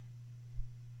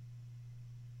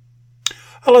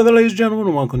Hello there, ladies and gentlemen,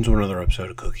 and welcome to another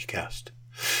episode of CookieCast.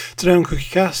 Today on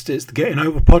CookieCast, it's the Getting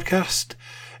Over podcast.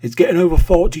 It's Getting Over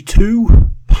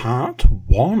 42, Part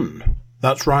 1.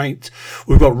 That's right,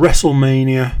 we've got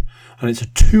WrestleMania, and it's a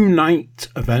 2-night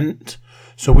event,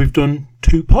 so we've done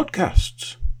 2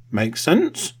 podcasts. Makes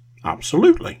sense?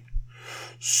 Absolutely.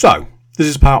 So, this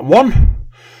is Part 1.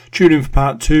 Tune in for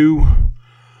Part 2.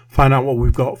 Find out what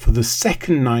we've got for the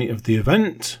second night of the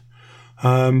event.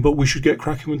 But we should get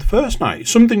cracking with the first night.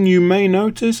 Something you may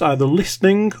notice, either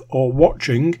listening or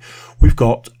watching, we've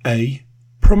got a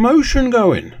promotion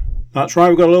going. That's right,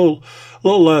 we've got a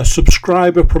little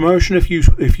subscriber promotion.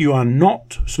 If you are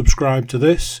not subscribed to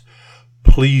this,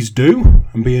 please do,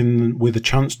 and be in with a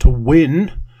chance to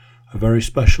win a very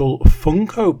special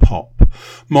Funko Pop.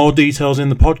 More details in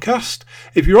the podcast.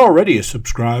 If you're already a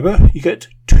subscriber, you get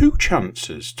 2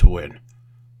 chances to win.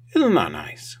 Isn't that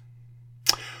nice?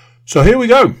 So here we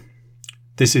go.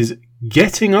 This is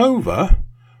Getting Over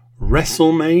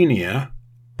WrestleMania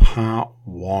Part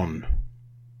 1.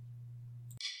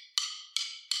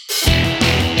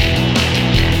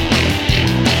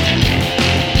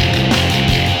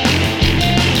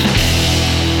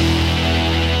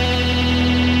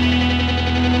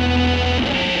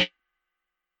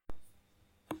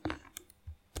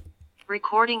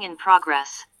 Recording in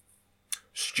progress.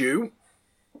 Stu?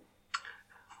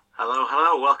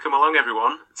 Hello, welcome along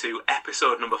everyone to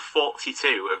episode number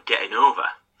 42 of Getting Over.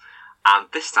 And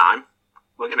this time,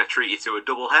 we're going to treat you to a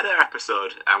double-header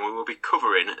episode, and we will be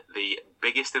covering the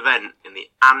biggest event in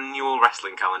the annual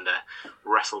wrestling calendar,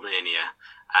 WrestleMania.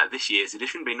 This year's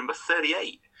edition being number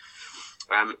 38.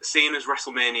 Seeing as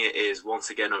WrestleMania is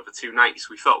once again over 2 nights,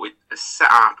 we thought we'd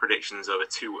set our predictions over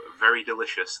 2 very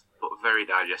delicious but very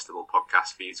digestible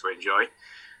podcasts for you to enjoy.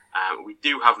 We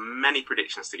do have many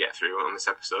predictions to get through on this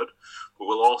episode, but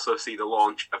we'll also see the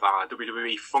launch of our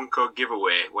WWE Funko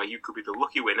giveaway, where you could be the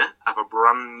lucky winner of a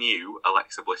brand new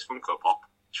Alexa Bliss Funko Pop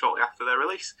shortly after their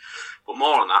release. But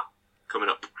more on that coming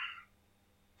up.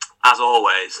 As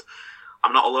always,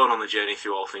 I'm not alone on the journey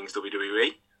through all things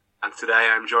WWE, and today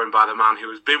I'm joined by the man who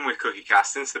has been with CookieCast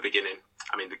since the beginning.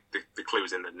 I mean, the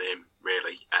clue's in the name,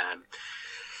 really.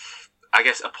 I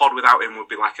guess a pod without him would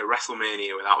be like a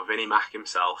WrestleMania without Vinnie Mac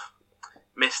himself,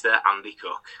 Mr. Andy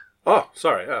Cook. Oh,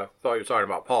 sorry. I thought you were talking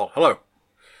about Paul. Hello.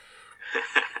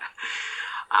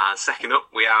 And second up,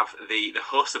 we have the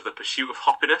host of The Pursuit of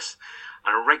Hoppiness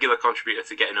and a regular contributor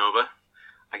to Getting Over.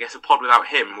 I guess a pod without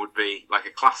him would be like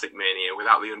a classic Mania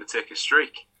without the Undertaker's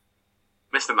streak,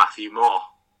 Mr. Matthew Moore.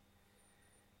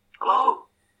 Hello.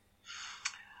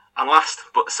 And last,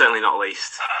 but certainly not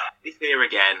least, he's here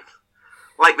again.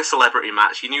 Like the celebrity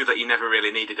match, you knew that you never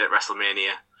really needed at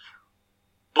WrestleMania,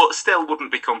 but still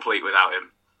wouldn't be complete without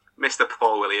him. Mr.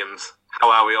 Paul Williams.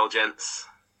 How are we all, gents?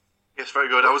 Yes, very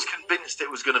good. I was convinced it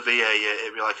was going to be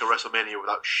it'd be like a WrestleMania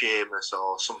without Sheamus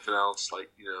or something else, like,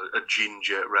 you know, a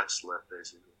ginger wrestler,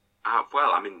 basically.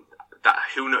 Well, I mean, that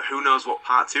who knows what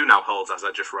Part 2 now holds, as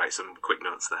I just write some quick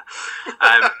notes there.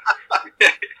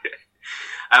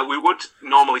 We would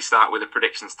normally start with a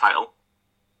predictions title.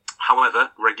 However,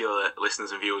 regular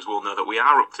listeners and viewers will know that we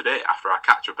are up to date after our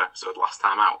catch-up episode last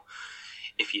time out.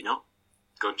 If you're not,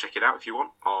 go and check it out if you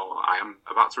want, or I am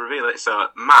about to reveal it. So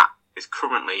Matt is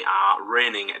currently our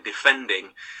reigning,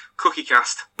 defending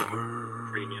CookieCast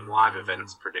Premium Live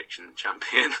Events prediction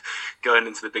champion, going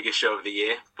into the biggest show of the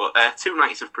year. But 2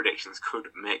 nights of predictions could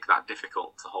make that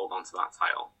difficult to hold on to that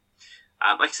title.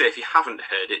 Like I say, if you haven't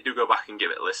heard it, do go back and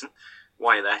give it a listen.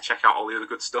 While you're there, check out all the other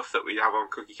good stuff that we have on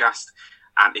CookieCast.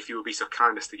 And if you will be so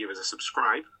kind as to give us a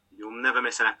subscribe, you'll never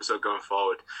miss an episode going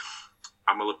forward.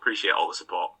 And we'll appreciate all the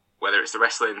support, whether it's the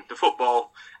wrestling, the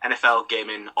football, NFL,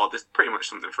 gaming, or there's pretty much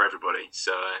something for everybody.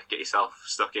 So get yourself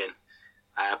stuck in.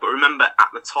 But remember, at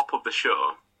the top of the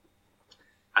show,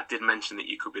 I did mention that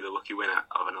you could be the lucky winner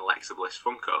of an Alexa Bliss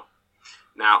Funko.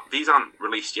 Now, these aren't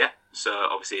released yet, so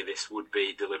obviously this would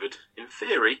be delivered, in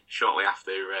theory, shortly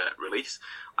after release.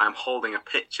 I'm holding a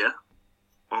picture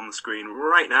on the screen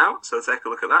right now, so take a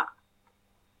look at that.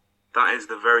 That is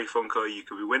the very Funko you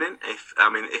could be winning.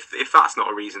 If that's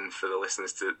not a reason for the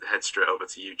listeners to head straight over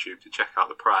to YouTube to check out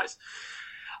the prize,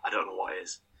 I don't know what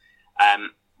is.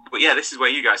 But yeah, this is where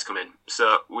you guys come in.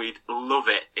 So we'd love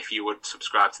it if you would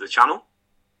subscribe to the channel,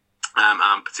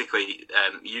 and particularly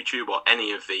YouTube or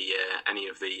any of the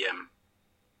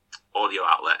audio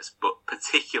outlets, but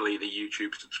particularly the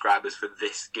YouTube subscribers for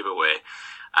this giveaway.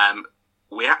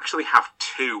 We actually have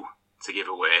 2 to give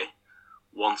away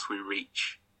once we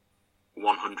reach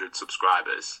 100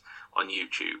 subscribers on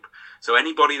YouTube. So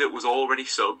anybody that was already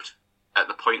subbed at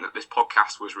the point that this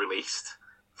podcast was released,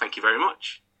 thank you very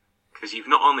much. because you've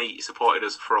not only supported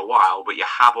us for a while, but you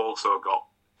have also got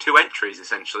 2 entries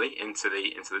essentially into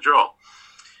the draw.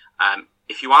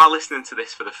 If you are listening to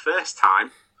this for the first time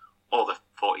or the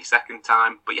 42nd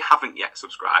time, but you haven't yet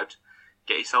subscribed,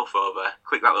 get yourself over,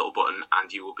 click that little button,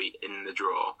 and you will be in the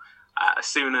draw. As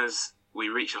soon as we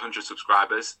reach 100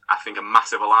 subscribers, I think a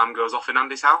massive alarm goes off in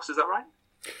Andy's house. Is that right?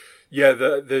 Yeah,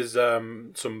 there's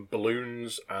some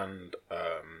balloons and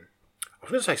I was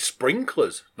going to say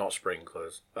sprinklers, not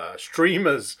sprinklers,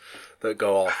 streamers that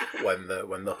go off when the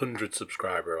 100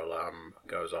 subscriber alarm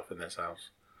goes off in this house.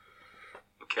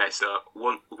 Okay, so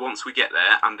once we get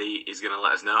there, Andy is going to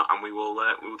let us know, and we will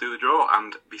do the draw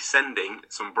and be sending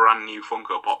some brand new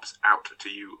Funko Pops out to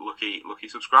you lucky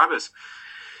subscribers.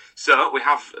 So we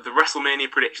have the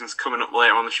WrestleMania predictions coming up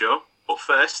later on the show, but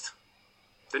first,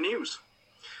 the news.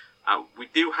 We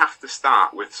do have to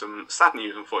start with some sad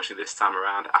news, unfortunately, this time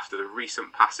around, after the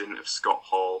recent passing of Scott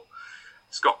Hall.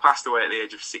 Scott passed away at the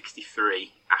age of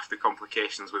 63 after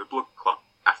complications with a blood clot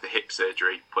after hip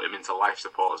surgery, put him into life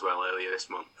support as well earlier this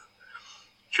month.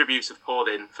 Tributes have poured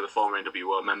in for the former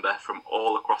NWO member from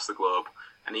all across the globe,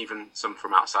 and even some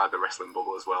from outside the wrestling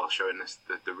bubble as well, showing us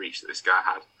the reach that this guy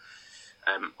had.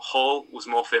 Hall was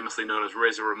more famously known as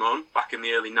Razor Ramon back in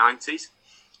the early 90s,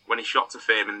 when he shot to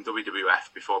fame in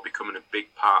WWF before becoming a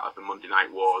big part of the Monday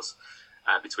Night Wars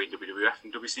between WWF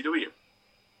and WCW.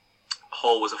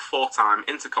 Hall was a 4-time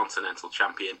Intercontinental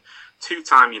Champion,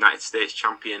 2-time United States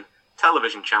Champion,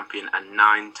 Television Champion, and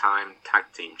 9-time Tag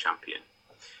Team Champion.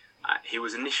 He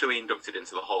was initially inducted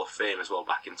into the Hall of Fame as well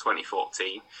back in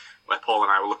 2014, where Paul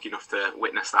and I were lucky enough to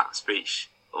witness that speech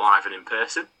live and in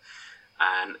person.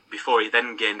 And before he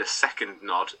then gained a second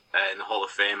nod in the Hall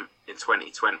of Fame in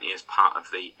 2020 as part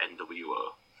of the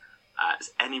NWO.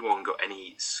 Has anyone got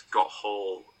any Scott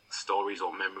Hall stories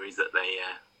or memories that they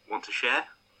want to share?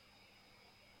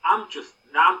 I'm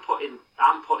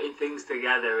putting things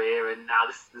together here, and now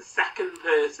this is the second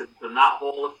person from that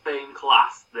Hall of Fame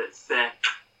class that's,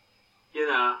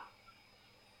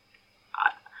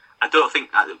 I don't think,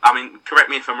 I mean, correct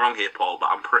me if I'm wrong here, Paul, but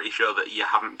I'm pretty sure that you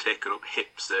haven't taken up hip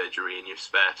surgery in your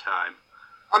spare time.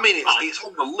 I mean, it's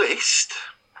on the list.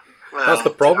 Well, that's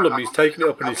the problem. He's taking it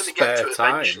up in his spare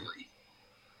time. Eventually.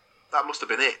 That must have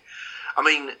been it. I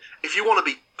mean, if you want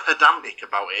to be pedantic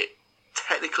about it,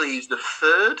 technically he's the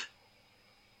 3rd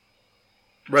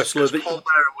wrestler that Paul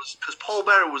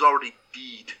Bearer was already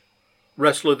dead.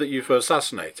 Wrestler that you've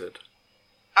assassinated.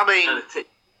 I mean,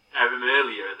 him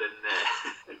earlier than.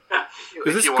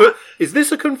 Is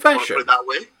this a confession? Put it that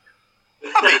way.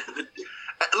 I mean,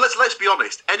 let's be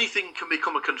honest. Anything can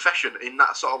become a confession in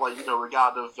that sort of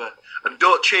regard of, and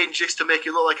don't change this to make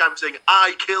it look like I'm saying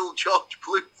I killed George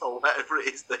Bluth or whatever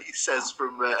it is that he says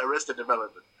from Arrested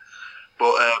Development.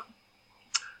 But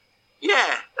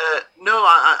no,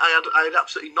 I had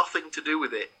absolutely nothing to do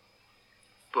with it.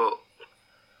 But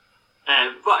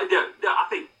I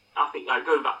think like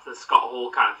going back to the Scott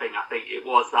Hall kind of thing, I think it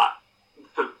was that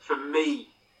for me,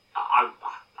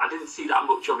 I didn't see that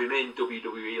much of him in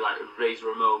WWE like Razor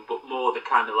Ramon, but more the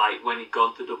kind of like when he'd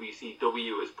gone to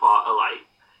WCW as part of like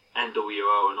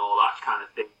NWO and all that kind of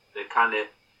thing, the kind of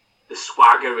the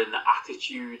swagger and the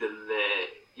attitude and the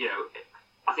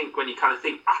I think when you kind of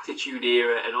think Attitude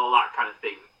Era and all that kind of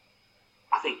thing,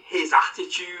 I think his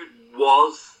attitude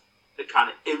was the kind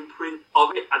of imprint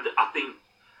of it. I think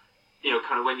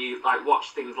kind of when you like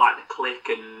watch things like The Click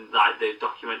and like the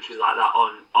documentaries like that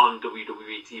on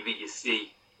WWE TV, you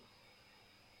see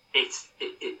it's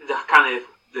the kind of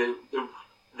the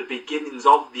beginnings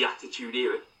of the Attitude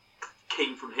Era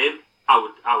came from him. I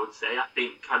would say. I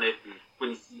think kind of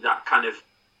when you see that kind of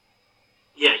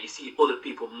you see other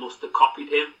people must have copied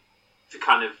him to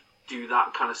kind of do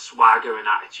that kind of swagger and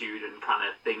attitude and kind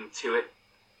of thing to it.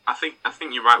 I think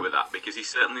you're right with that, because he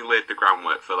certainly laid the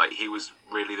groundwork for he was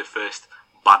really the first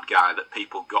bad guy that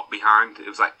people got behind. It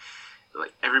was like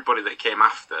everybody that came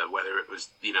after, whether it was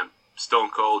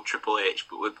Stone Cold, Triple H,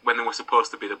 but when they were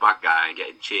supposed to be the bad guy and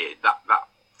getting cheered, that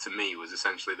to me was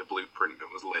essentially the blueprint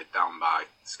that was laid down by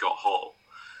Scott Hall.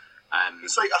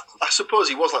 It's like I suppose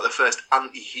he was like the first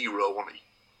anti-hero, wasn't he?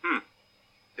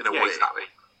 In a way, exactly.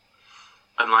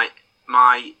 And like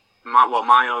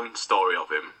my own story of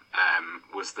him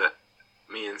was that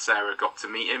me and Sarah got to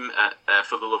meet him at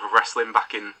For the Love of Wrestling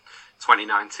back in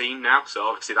 2019 now, so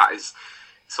obviously that is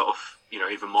sort of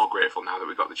even more grateful now that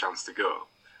we got the chance to go.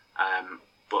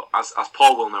 But as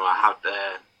Paul will know, I had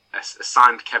a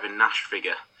signed Kevin Nash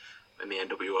figure in the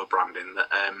NWO branding that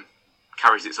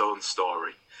carries its own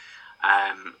story.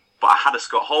 But I had a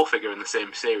Scott Hall figure in the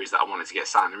same series that I wanted to get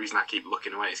signed. The reason I keep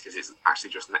looking away is because it's actually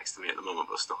just next to me at the moment,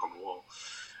 but stuck on the wall.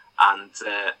 And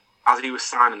as he was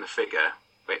signing the figure,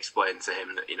 we explained to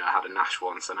him that, you know, I had a Nash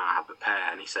once and I had the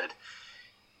pair, and he said,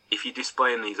 if you're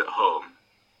displaying these at home,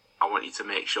 I want you to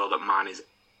make sure that mine is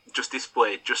just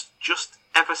displayed just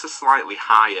ever so slightly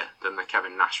higher than the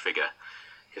Kevin Nash figure,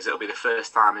 because it'll be the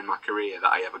first time in my career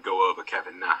that I ever go over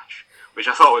Kevin Nash, which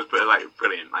I thought was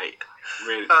brilliant, like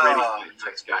really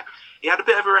nice guy. He had a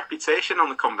bit of a reputation on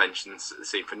the convention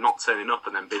scene for not turning up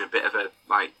and then being a bit of a,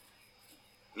 like,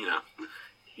 you know,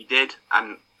 he did,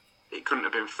 and it couldn't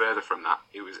have been further from that.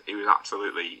 He was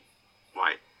absolutely,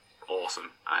 like,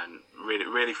 awesome and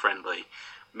really friendly.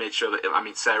 Made sure that, I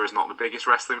mean, Sarah's not the biggest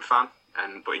wrestling fan,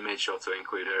 but he made sure to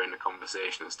include her in the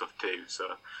conversation and stuff too.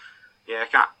 So yeah,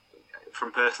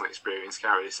 from personal experience,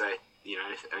 can't really say, you know,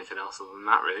 anything else other than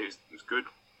that. Really, it was good.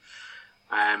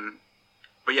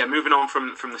 But yeah, moving on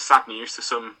from the sad news to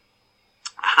some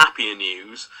happier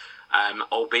news,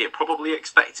 albeit probably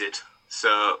expected.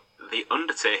 So The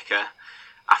Undertaker,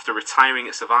 after retiring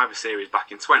at Survivor Series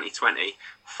back in 2020,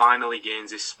 finally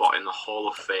gains his spot in the Hall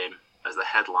of Fame as the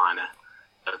headliner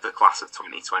of the class of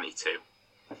 2022.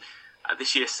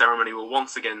 This year's ceremony will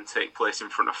once again take place in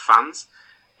front of fans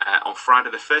on Friday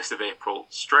the 1st of April,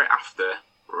 straight after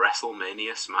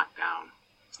WrestleMania SmackDown.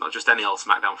 It's not just any old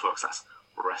SmackDown, folks, that's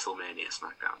WrestleMania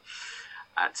SmackDown.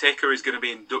 Taker is going to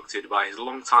be inducted by his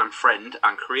longtime friend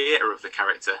and creator of the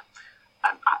character.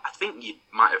 I think you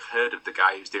might have heard of the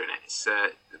guy who's doing it. It's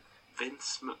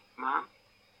Vince McMahon.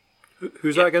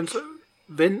 Who's that again?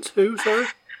 Vince who, sorry?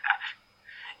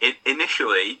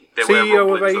 Initially, there CEO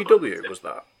were of AEW, was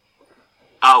that?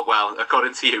 Oh, well,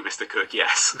 according to you, Mr. Cook,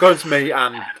 yes. According to me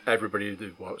and everybody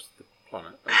who watches the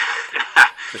planet.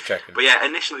 Just checking. But yeah,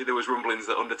 initially there was rumblings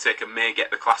that Undertaker may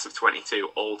get the class of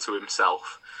 22 all to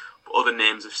himself. But other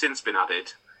names have since been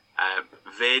added.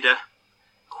 Vader,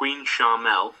 Queen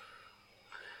Sharmell,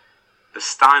 the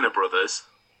Steiner brothers,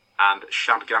 and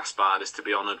Shad Gaspard is to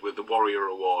be honoured with the Warrior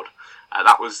Award.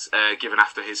 That was given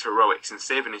after his heroics in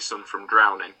saving his son from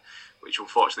drowning, which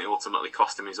unfortunately ultimately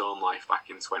cost him his own life back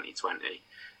in 2020.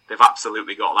 They've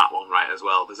absolutely got that one right as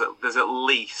well. There's at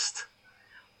least,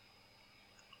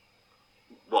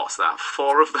 what's that?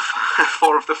 Four of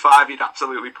the five you'd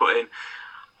absolutely put in.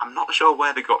 I'm not sure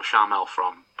where they got Sharmell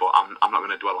from, but I'm not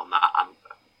going to dwell on that. I'm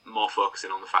more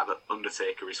focusing on the fact that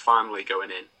Undertaker is finally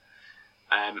going in.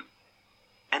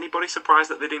 Anybody surprised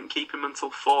that they didn't keep him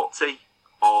until 40?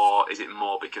 Or is it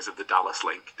more because of the Dallas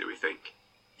link, do we think?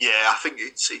 Yeah, I think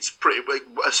it's pretty.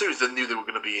 As soon as they knew they were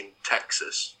going to be in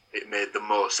Texas, it made the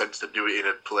most sense to do it in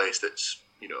a place that's,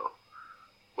 you know,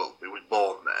 well, he was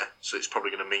born there, so it's probably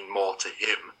going to mean more to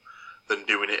him than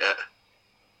doing it at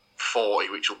 40,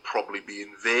 which will probably be in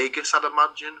Vegas, I'd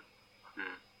imagine.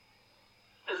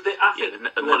 I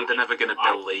think they're never going to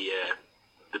bill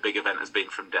the big event as being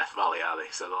from Death Valley, are they?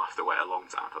 So they'll have to wait a long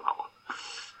time for that one.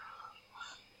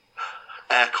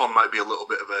 Aircon might be a little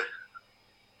bit of a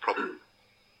problem.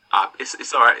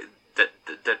 It's all right.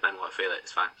 Dead men won't feel it.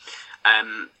 It's fine.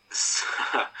 So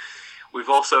we've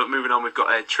also, moving on, we've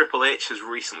got Triple H has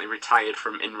recently retired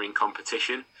from in-ring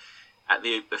competition.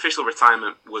 The official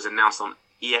retirement was announced on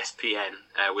ESPN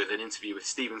with an interview with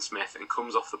Stephen Smith, and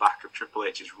comes off the back of Triple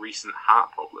H's recent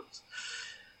heart problems.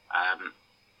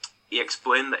 He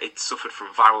explained that he'd suffered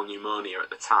from viral pneumonia at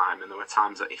the time, and there were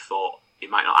times that he thought he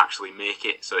might not actually make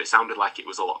it. So it sounded like it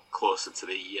was a lot closer to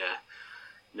the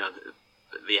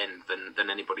end than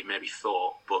anybody maybe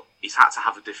thought. But he's had to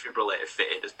have a defibrillator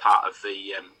fitted as part of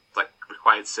the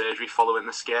required surgery following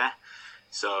the scare.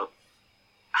 So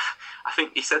I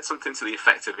think he said something to the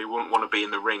effect of he wouldn't want to be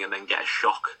in the ring and then get a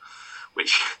shock,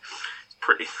 which is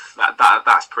pretty.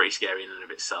 That's pretty scary in and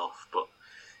of itself. But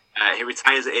he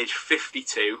retires at age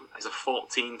 52 as a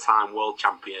 14-time world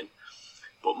champion.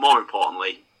 But more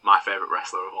importantly, my favourite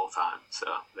wrestler of all time. So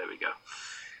there we go.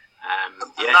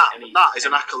 That is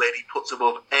an accolade he puts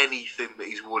above anything that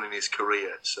he's won in his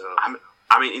career. So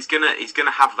I mean, he's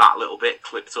gonna have that little bit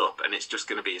clipped up, and it's just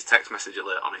gonna be his text message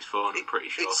alert on his phone. I'm pretty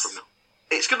sure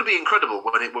it's going to be incredible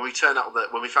when we find out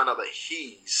that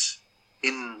he's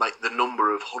in like the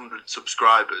number of 100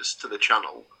 subscribers to the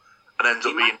channel, and ends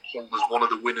up being pulled as one of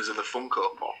the winners of the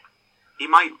Funko Pop. He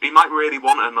might really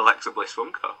want an Alexa Bliss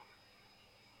Funko.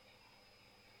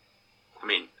 I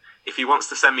mean, if he wants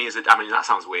to send me that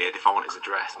sounds weird. If I want his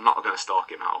address, I'm not going to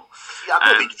stalk him out. Yeah,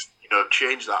 I'd probably just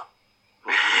change that.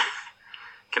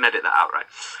 Can edit that out, right?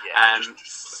 Yeah.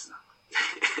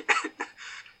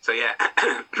 So yeah,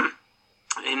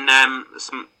 in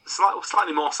some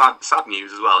slightly more sad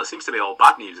news as well. It seems to be all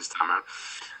bad news this time around.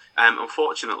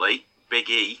 Unfortunately, Big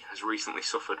E has recently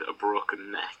suffered a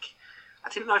broken neck. I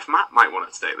didn't know if Matt might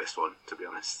want to take this one, to be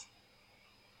honest.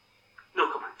 No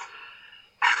comment.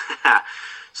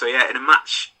 So yeah, in a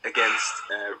match against,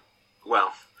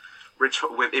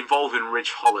 involving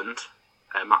Ridge Holland,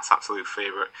 Matt's absolute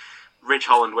favourite. Ridge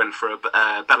Holland went for a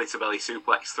belly-to-belly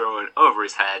suplex thrown over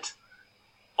his head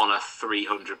on a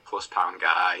 300-plus pound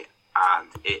guy, and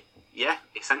it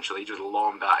essentially just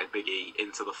lawn darted Big E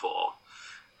into the floor.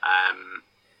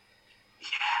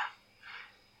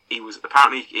 He was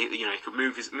apparently, he could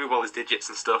move all his digits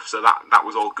and stuff, so that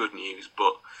was all good news.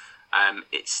 But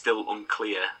it's still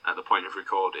unclear at the point of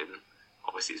recording.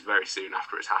 Obviously, it's very soon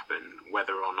after it's happened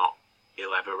whether or not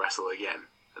he'll ever wrestle again.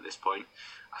 At this point,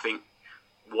 I think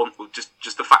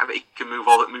just the fact that he can move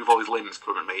all his limbs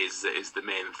currently is the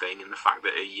main thing, and the fact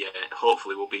that he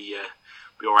hopefully will be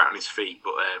all right on his feet,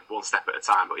 but one step at a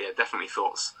time. But yeah, definitely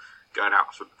thoughts going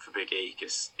out for Big E,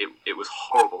 because it was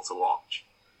horrible to watch.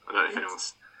 I don't know if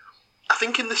anyone's. I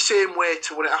think in the same way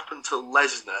to when it happened to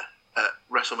Lesnar at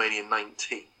WrestleMania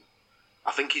 19,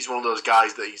 I think he's one of those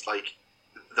guys that he's like,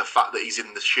 the fact that he's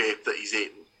in the shape that he's in,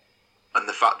 and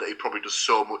the fact that he probably does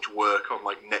so much work on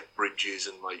like neck bridges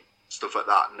and like stuff like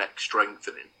that, neck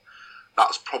strengthening,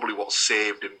 that's probably what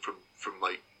saved him from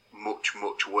like much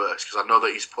worse. Because I know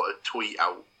that he's put a tweet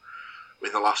out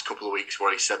in the last couple of weeks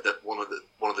where he said that one of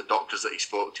the doctors that he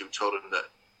spoke to told him that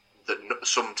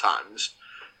sometimes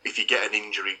if you get an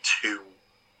injury to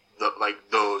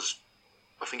those,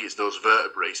 I think it's those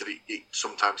vertebrae, that it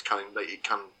sometimes can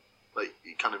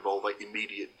involve like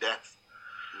immediate death.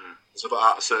 So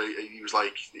he was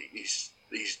like, he's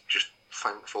just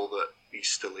thankful that he's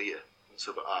still here and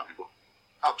stuff like that. But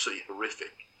absolutely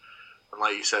horrific. And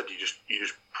like you said, you just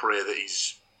pray that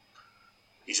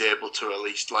he's able to at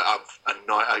least like have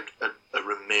a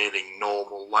remaining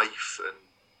normal life and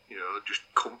just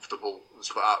comfortable and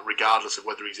stuff like that, regardless of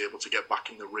whether he's able to get back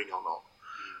in the ring or not.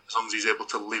 As long as he's able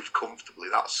to live comfortably,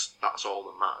 that's all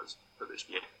that matters at this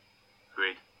point. Yeah,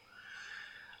 agreed.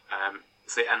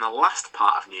 And the last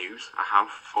part of news I have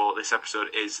for this episode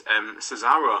is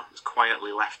Cesaro has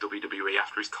quietly left WWE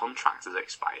after his contract has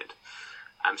expired.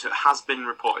 So it has been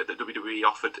reported that WWE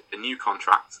offered a new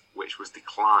contract, which was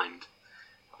declined.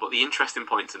 But the interesting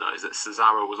point to note is that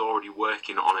Cesaro was already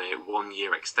working on a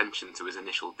 1-year extension to his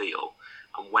initial deal,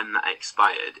 and when that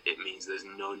expired, it means there's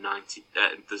no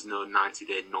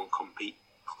 90-day non-compete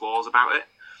clause about it.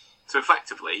 So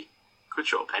effectively, could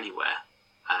show up anywhere.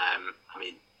 I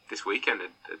mean, this weekend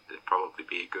it'd probably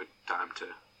be a good time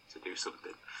to do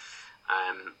something.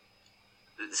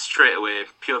 Straight away,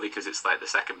 purely because it's like the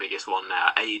second biggest one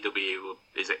now, AEW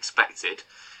is expected.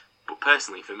 But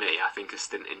personally, for me, I think a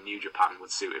stint in New Japan would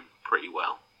suit him pretty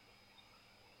well.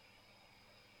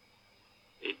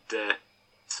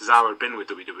 Cesaro had been with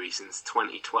WWE since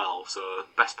 2012, so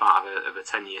best part of a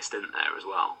 10-year stint there as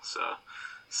well. So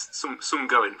some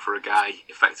going for a guy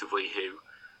effectively who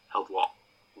held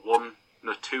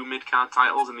two mid-card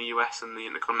titles in the US and the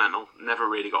Intercontinental. Never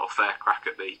really got a fair crack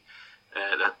at the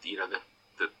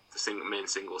main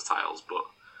singles titles, but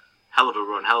hell of a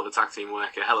run, hell of a tag team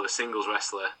worker, hell of a singles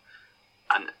wrestler,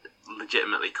 and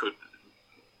legitimately could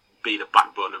be the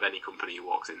backbone of any company he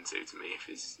walks into. To me,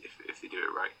 if they do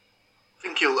it right,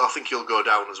 I think he'll go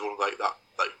down as one of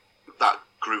that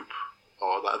group,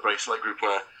 or that very select group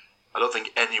where I don't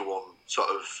think anyone sort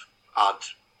of had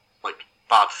like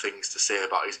bad things to say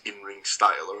about his in-ring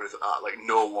style or anything like that. Like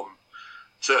no one,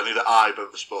 certainly that I've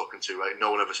ever spoken to, right?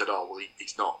 No one ever said, "Oh, well,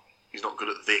 he's not good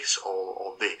at this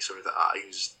or this or anything like that." He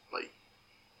was like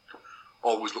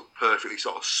always looked perfectly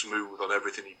sort of smooth on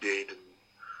everything he did, and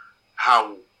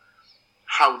how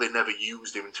they never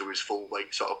used him to his full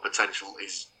like sort of potential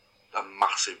is a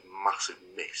massive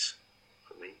miss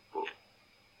for me. But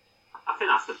I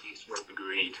think that's the piece.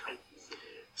 Agreed.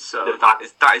 So that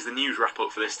is the news wrap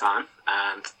up for this time,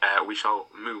 and we shall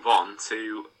move on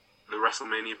to the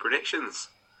WrestleMania predictions.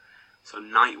 So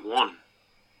night one,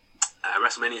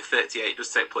 WrestleMania 38 does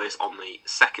take place on the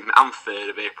 2nd and 3rd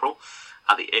of April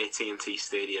at the AT&T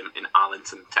Stadium in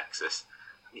Arlington, Texas.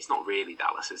 It's not really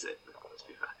Dallas, is it? Let's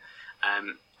be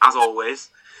fair. As always,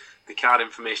 the card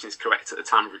information is correct at the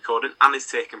time of recording and is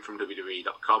taken from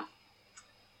WWE.com.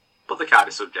 But the card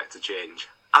is subject to change,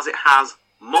 as it has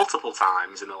multiple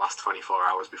times in the last 24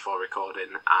 hours before recording,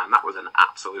 and that was an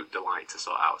absolute delight to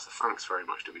sort out, so thanks very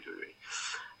much, WWE.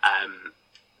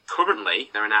 Currently,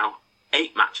 there are now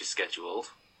 8 matches scheduled,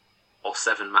 or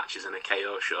 7 matches in a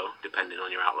KO show, depending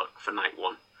on your outlook, for night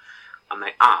one, and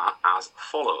they are as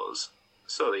follows.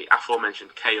 So the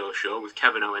aforementioned KO show with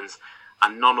Kevin Owens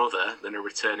and none other than a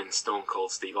returning Stone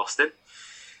Cold Steve Austin.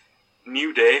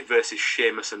 New Day versus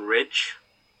Sheamus and Ridge.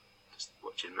 Just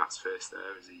watching Matt's face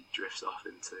there as he drifts off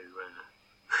into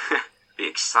the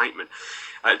excitement.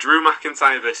 Drew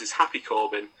McIntyre versus Happy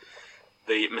Corbin.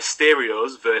 the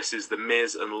Mysterios versus the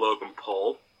Miz and Logan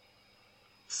Paul.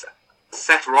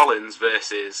 Seth Rollins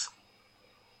versus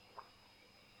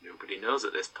nobody knows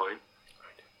at this point.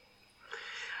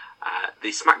 The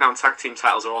SmackDown Tag Team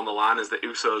titles are on the line as the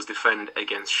Usos defend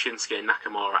against Shinsuke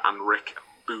Nakamura and Rick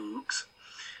Boogs.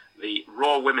 The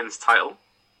Raw Women's title,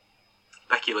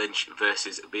 Becky Lynch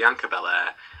versus Bianca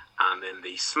Belair, and then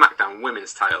the SmackDown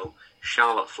Women's title,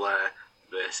 Charlotte Flair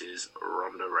versus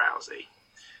Ronda Rousey.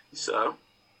 So,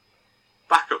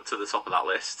 back up to the top of that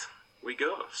list we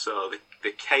go. So,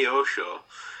 the KO show.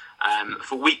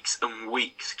 For weeks and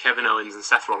weeks, Kevin Owens and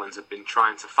Seth Rollins have been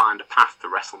trying to find a path to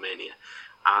WrestleMania.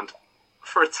 And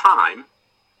for a time,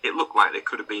 it looked like they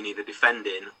could have been either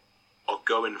defending or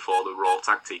going for the Raw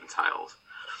Tag Team titles.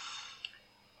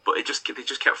 But they just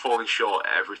kept falling short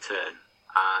at every turn.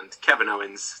 And Kevin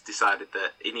Owens decided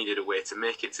that he needed a way to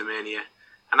make it to Mania,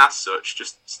 and as such,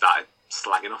 just started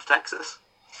slagging off Texas.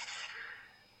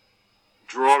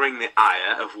 Drawing the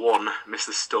ire of one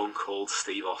Mr. Stone Cold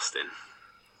Steve Austin.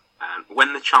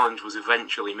 When the challenge was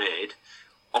eventually made,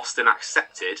 Austin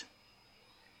accepted,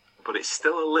 but it's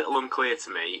still a little unclear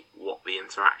to me what the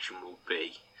interaction will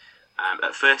be.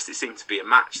 At first, it seemed to be a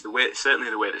match. Certainly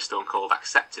the way that Stone Cold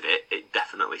accepted it, it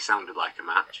definitely sounded like a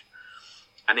match.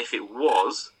 And if it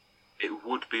was, it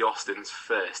would be Austin's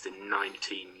first in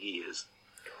 19 years.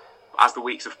 As the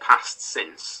weeks have passed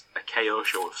since, a KO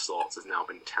show of sorts has now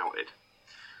been touted.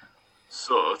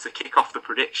 So, to kick off the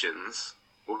predictions,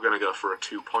 we're going to go for a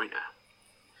two-pointer.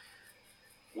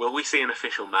 Will we see an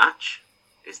official match,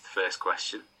 is the first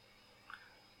question.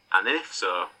 And if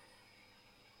so,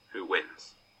 who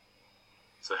wins?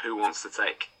 So who wants to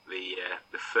take the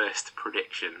first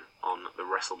prediction on the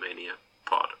WrestleMania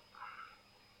pod?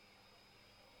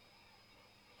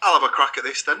 I'll have a crack at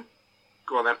this then.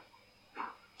 Go on then.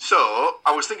 So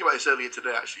I was thinking about this earlier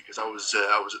today, actually, because I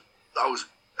was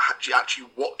actually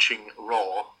watching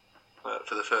Raw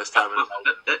for the first time.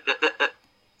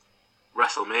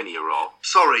 WrestleMania Raw.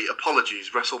 Sorry, apologies.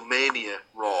 WrestleMania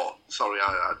Raw. Sorry,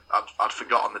 I'd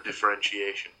forgotten the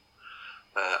differentiation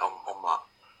on that.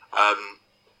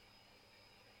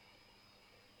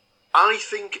 I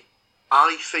think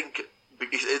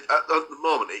because at the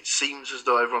moment it seems as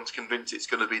though everyone's convinced it's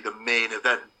going to be the main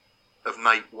event of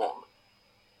night one.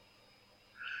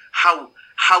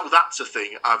 How that's a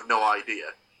thing, I've no idea.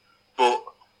 But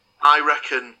I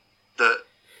reckon that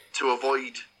to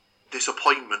avoid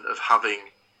disappointment of having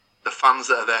the fans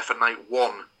that are there for night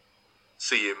one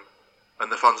see him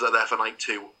and the fans that are there for night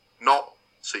two not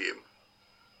see him,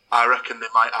 I reckon they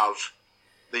might have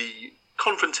the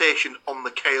confrontation on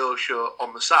the KO show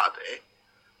on the Saturday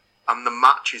and the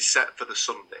match is set for the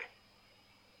Sunday.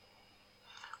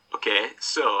 Okay,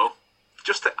 so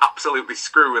just to absolutely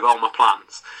screw with all my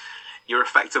plans, you're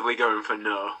effectively going for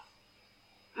no.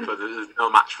 But there's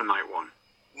no match for night one.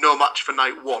 No match for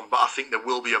night one, but I think there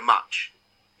will be a match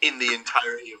in the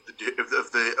entirety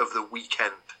of the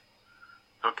weekend.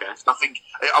 Okay. I think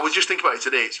I was just thinking about it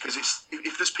today. It's because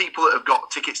if there's people that have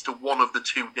got tickets to one of the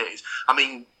 2 days, I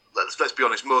mean, let's be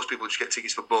honest, most people just get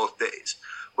tickets for both days.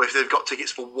 But if they've got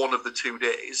tickets for one of the 2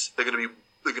 days, they're going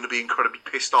to be incredibly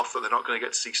pissed off that they're not going to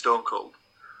get to see Stone Cold.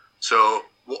 So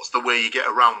what's the way you get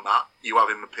around that? You have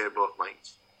him appear both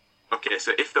nights. Okay,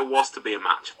 so if there was to be a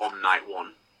match on night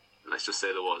one, let's just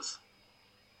say there was,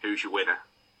 who's your winner?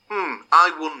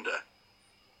 I wonder.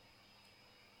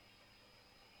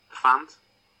 The fans?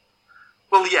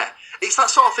 Well, yeah, it's that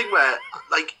sort of thing where,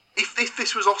 like, if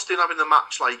this was Austin having the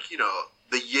match, like, you know,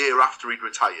 the year after he'd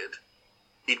retired,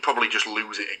 he'd probably just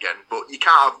lose it again. But you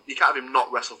can't have him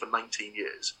not wrestle for 19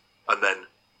 years and then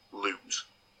lose.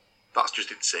 That's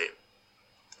just insane.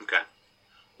 Okay.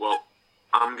 Well,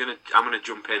 I'm gonna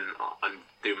jump in and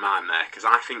do mine there because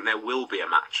I think there will be a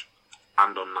match,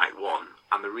 and on night one,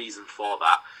 and the reason for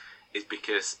that is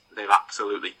because they've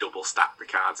absolutely double stacked the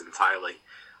cards entirely.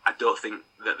 I don't think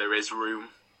that there is room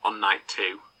on night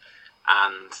two,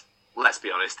 and let's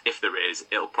be honest, if there is,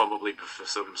 it'll probably be for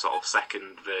some sort of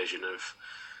second version of,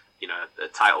 you know, a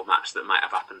title match that might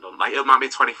have happened on, like, it might be a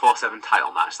 24/7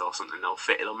 title match or something.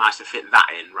 It'll manage to fit that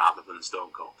in rather than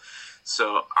Stone Cold.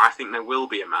 So I think there will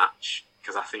be a match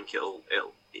because I think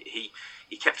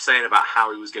he kept saying about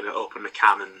how he was going to open the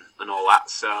can and all that.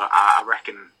 So I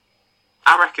reckon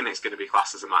it's going to be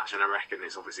classed as a match, and I reckon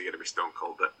it's obviously going to be Stone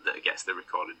Cold that gets the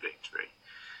recorded victory.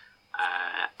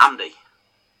 Andy.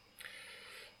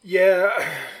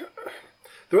 Yeah.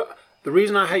 The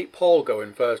reason I hate Paul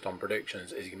going first on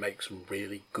predictions is he makes some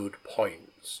really good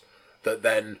points that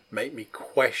then make me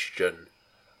question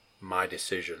my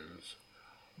decisions.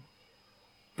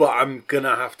 But I'm going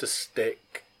to have to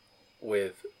stick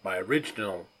with my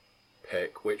original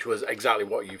pick, which was exactly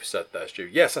what you've said there, Stu.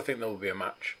 Yes, I think there will be a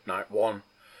match night one,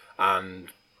 and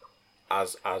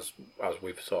as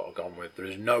we've sort of gone with, there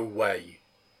is no way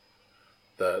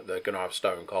that they're going to have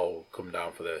Stone Cold come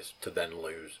down for this to then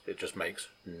lose. It just makes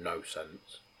no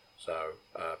sense. So,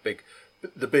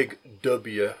 the big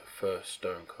W for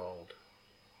Stone Cold.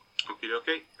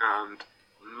 Okay. And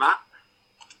Matt?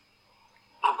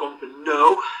 I've gone for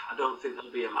no. I don't think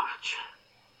there'll be a match.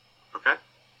 Okay.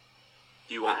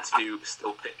 Do you want to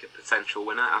still pick a potential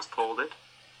winner, as Paul did?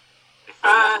 If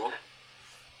there was one?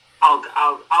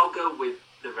 I'll go with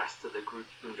the rest of the group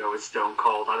and go with Stone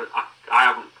Cold. I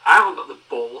haven't got the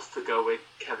balls to go with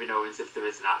Kevin Owens if there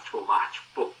is an actual match,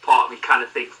 but part of me kind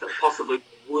of thinks that possibly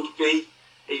would be.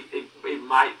 It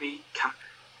might be.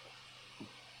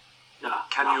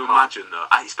 Can you imagine though?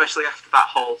 Especially after that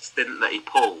whole stint that he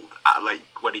pulled, like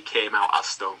when he came out as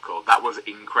Stone Cold, that was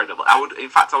incredible. I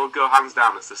would go hands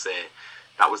down as to say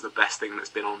that was the best thing that's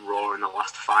been on Raw in the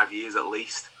last 5 years at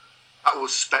least. That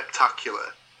was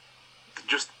spectacular.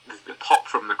 Just the pop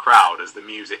from the crowd as the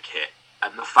music hit,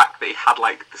 and the fact that he had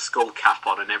like the skull cap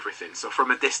on and everything. So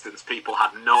from a distance, people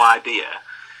had no idea.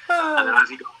 And then as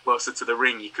he got closer to the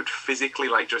ring, you could physically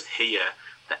like just hear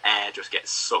the air just get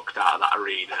sucked out of that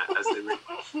arena as the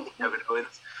ring Kevin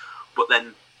Owens. But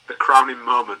then the crowning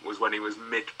moment was when he was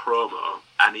mid-promo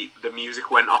and the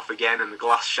music went off again and the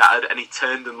glass shattered and he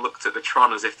turned and looked at the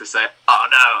Tron as if to say, "Oh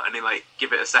no," and he like,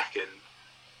 "Give it a second,"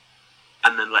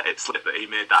 and then let it slip that he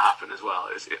made that happen as well.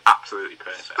 It was absolutely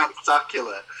perfect.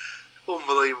 Spectacular.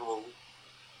 Unbelievable.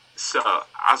 So,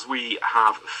 as we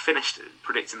have finished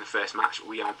predicting the first match,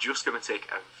 we are just going to take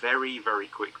a very, very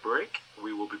quick break.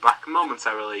 We will be back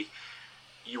momentarily.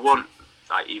 You won't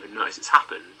even notice it's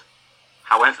happened.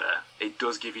 However, it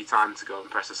does give you time to go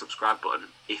and press the subscribe button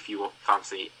if you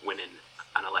fancy winning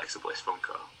an Alexa Bliss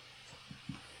Funko.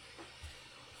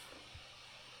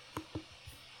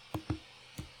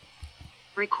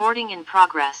 Recording in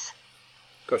progress.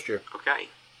 Cost you. Okay.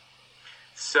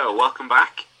 So, welcome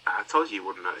back. I told you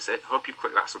wouldn't notice it. Hope you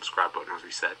clicked that subscribe button, as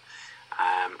we said.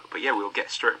 But yeah, we'll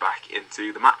get straight back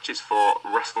into the matches for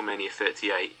WrestleMania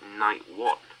 38 Night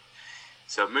 1.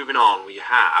 So moving on, we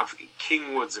have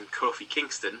King Woods and Kofi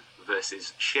Kingston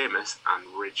versus Sheamus and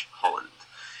Ridge Holland.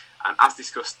 And as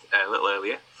discussed a little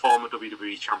earlier, former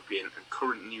WWE Champion and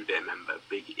current New Day member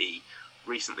Big E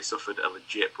recently suffered a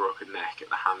legit broken neck at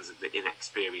the hands of the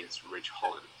inexperienced Ridge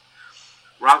Holland.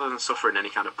 Rather than suffering any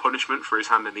kind of punishment for his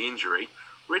hand in the injury,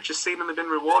 Ridge has seemingly been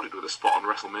rewarded with a spot on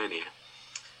WrestleMania.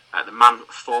 The man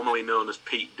formerly known as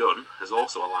Pete Dunne has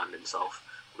also aligned himself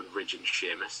with Ridge and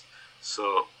Sheamus,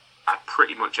 so I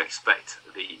pretty much expect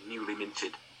the newly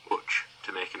minted Butch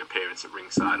to make an appearance at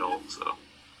ringside also.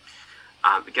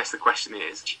 And I guess the question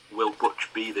is, will Butch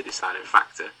be the deciding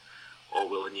factor, or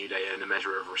will the New Day earn a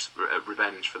measure of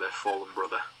revenge for their fallen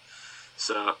brother?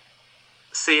 So,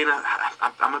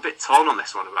 I'm a bit torn on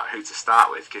this one about who to start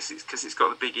with, because it's got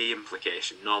the Big E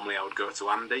implication. Normally I would go to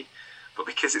Andy, but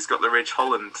because it's got the Ridge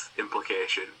Holland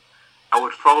implication, I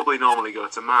would probably normally go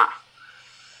to Matt.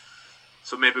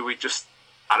 So maybe we just,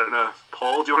 I don't know,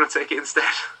 Paul, do you want to take it instead?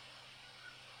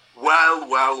 Well.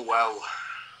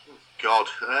 God.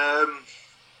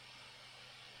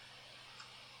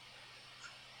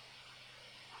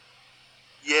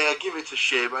 Yeah, give it a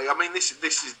shame. I mean, this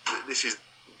is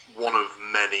one of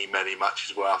many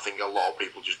matches where I think a lot of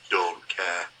people just don't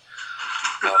care.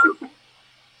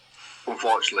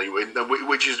 Unfortunately,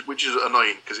 which is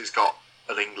annoying because it's got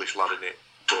an English lad in it,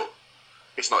 but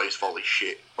it's not his fault. He's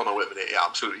shit. Oh no, wait a minute! It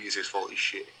absolutely is his fault. He's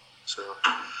shit. So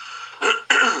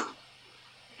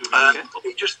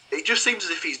it just seems as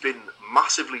if he's been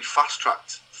massively fast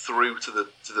tracked through to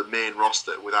the main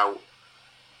roster without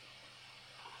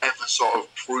ever sort of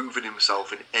proven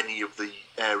himself in any of the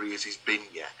areas he's been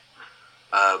yet.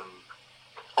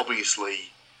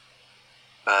 Obviously,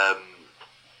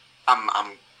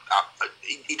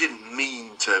 he didn't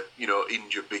mean to,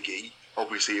 injure Big E.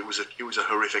 Obviously, it was a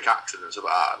horrific accident and stuff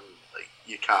like that, and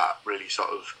you can't really sort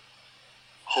of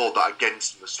hold that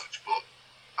against him as such. But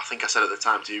I think I said at the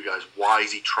time to you guys, why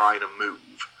is he trying a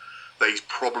move that he's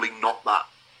probably not that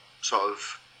sort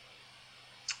of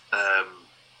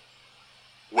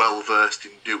well versed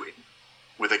in doing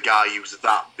with a guy who's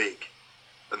that big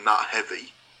and that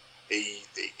heavy?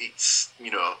 It's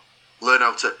learn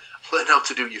how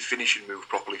to do your finishing move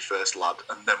properly first, lad,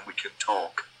 and then we can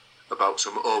talk about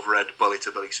some overhead belly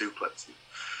to belly suplexing.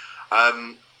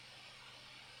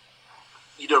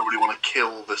 You don't really want to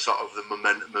kill the sort of the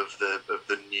momentum of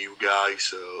the new guy,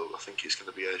 so I think it's going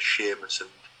to be a Sheamus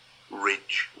and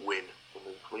Ridge win for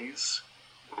me, please.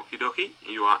 Okie dokie,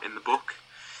 you are in the book.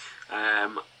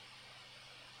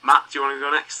 Matt, do you want to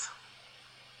go next?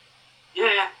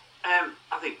 Yeah.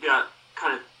 I think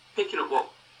kind of picking up what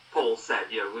Paul said.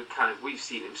 We've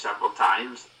seen him several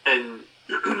times, and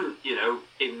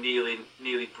him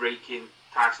nearly breaking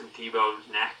Tyson T-Bone's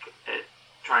neck,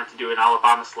 trying to do an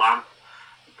Alabama slam,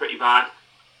 pretty bad.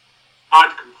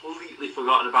 I'd completely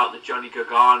forgotten about the Johnny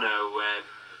Gargano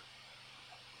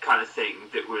kind of thing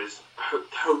that was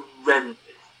horrendous.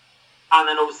 And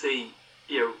then obviously,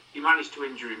 he managed to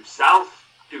injure himself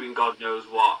doing God knows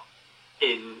what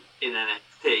in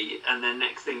NXT, and then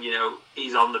next thing you know,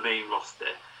 he's on the main roster.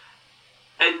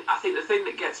 And I think the thing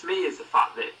that gets me is the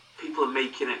fact that people are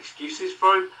making excuses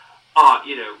for him.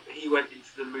 He went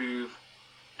into the move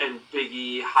and Big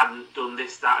E hadn't done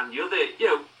this, that, and the other.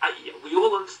 We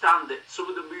all understand that some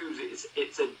of the moves,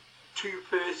 it's a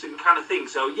two-person kind of thing.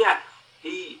 So, yeah,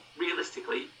 he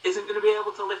realistically isn't going to be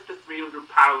able to lift a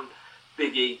 300-pound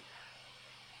Big E.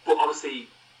 But obviously,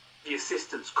 the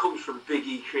assistance comes from Big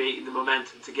E creating the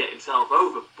momentum to get himself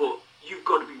over. But you've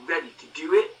got to be ready to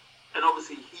do it. And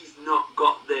obviously, he's not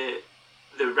got the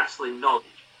wrestling knowledge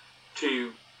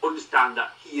to understand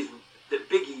that that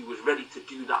Big E was ready to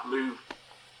do that move.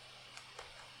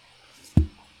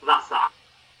 That's that.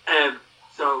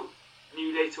 So,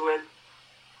 New Day to win.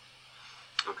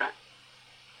 Okay.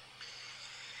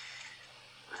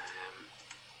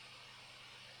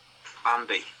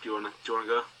 Andy, do you want to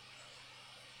go?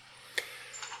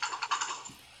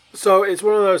 So it's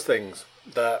one of those things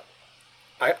that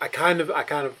I kind of,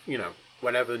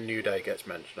 whenever New Day gets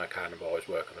mentioned, I kind of always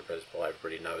work on the principle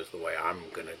everybody knows the way I'm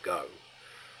gonna go.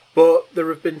 But there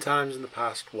have been times in the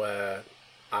past where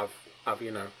I've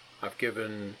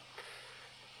given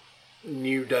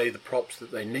New Day the props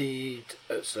that they need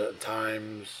at certain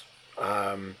times.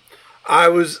 I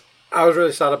was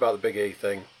really sad about the Big E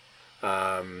thing.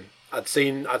 I'd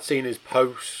seen his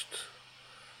post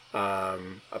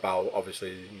about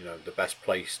obviously the best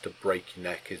place to break your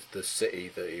neck is the city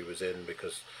that he was in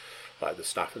because like the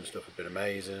staff and stuff have been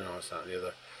amazing and all this, that and the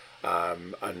other.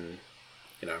 And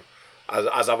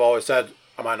as I've always said,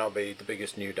 I might not be the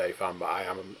biggest New Day fan, but I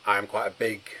am quite a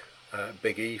big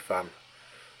Big E fan.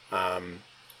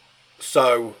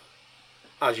 So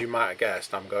as you might have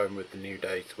guessed, I'm going with the New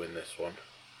Day to win this one.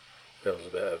 Feels a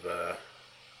bit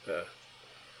of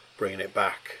bringing it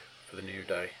back for the New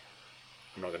Day.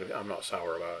 I'm not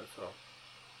sour about it.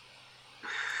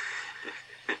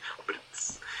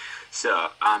 So,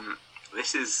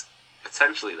 this is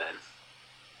potentially then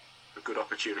a good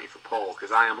opportunity for Paul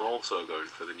because I am also going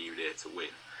for the New Day to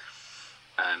win.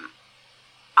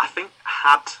 I think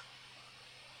had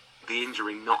the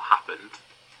injury not happened,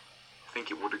 I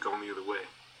think it would have gone the other way.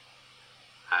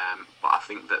 But I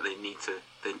think that they need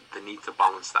to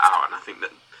balance that out, and I think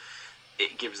that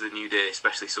it gives the New Day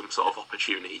especially some sort of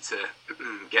opportunity to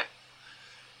get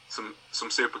some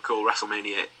super cool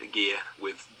WrestleMania gear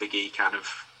with Big E kind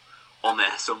of on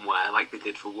there somewhere, like they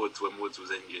did for Woods when Woods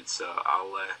was injured. So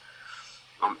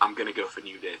I'm going to go for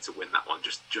New Day to win that one,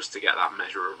 just to get that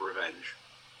measure of revenge.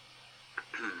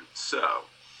 So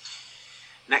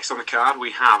next on the card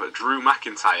we have Drew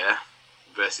McIntyre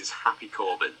versus Happy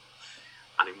Corbin.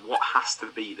 And in what has to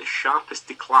be the sharpest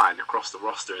decline across the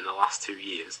roster in the last 2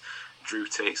 years, Drew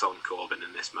takes on Corbin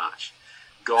in this match.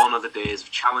 Gone are the days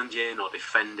of challenging or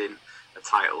defending a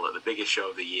title at the biggest show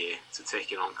of the year to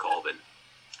taking on Corbin,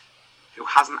 who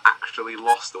hasn't actually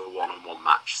lost a one-on-one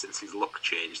match since his look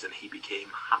changed and he became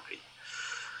happy.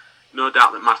 No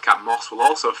doubt that Madcap Moss will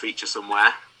also feature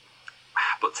somewhere,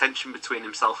 but tension between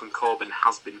himself and Corbin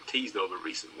has been teased over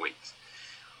recent weeks.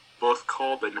 Both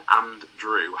Corbin and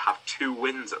Drew have 2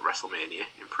 wins at WrestleMania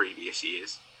in previous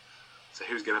years. So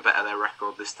who's going to better their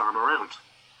record this time around?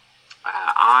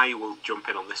 I will jump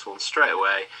in on this one straight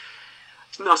away.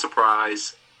 It's no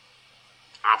surprise.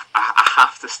 I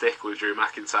have to stick with Drew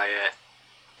McIntyre.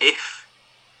 If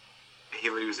he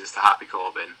loses to Happy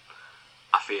Corbin,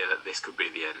 I fear that this could be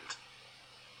the end.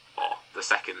 Or the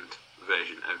second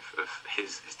version of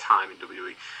his time in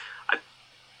WWE.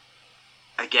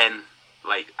 Again,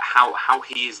 like how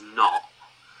he is not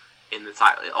in the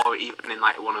title, or even in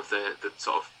like one of the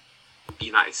sort of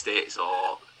United States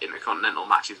or Intercontinental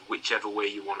matches, whichever way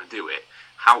you want to do it,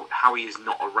 how he is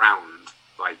not around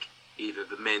like either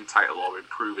the main title or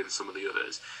improving some of the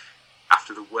others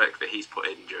after the work that he's put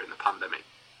in during the pandemic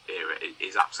era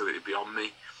is absolutely beyond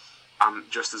me.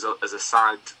 Just as a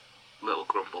side little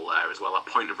grumble there as well, at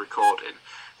point of recording,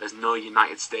 there's no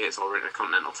United States or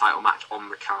Intercontinental title match on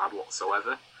the card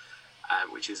whatsoever,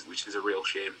 which is a real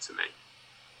shame to me.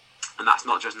 And that's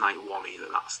not just night one either.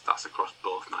 That's across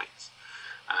both nights.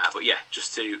 But yeah,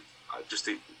 just to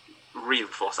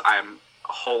reinforce that I am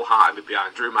wholeheartedly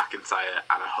behind Drew McIntyre,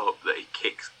 and I hope that he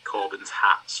kicks Corbin's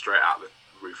hat straight out the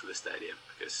roof of the stadium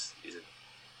because he's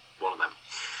one of them.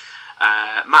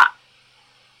 Matt?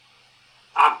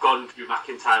 I've gone Drew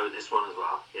McIntyre with this one as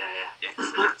well. Yeah.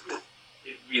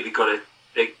 You really got to,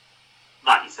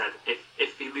 like you said,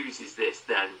 if he loses this,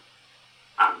 then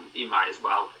he might as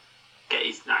well get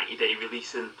his 90-day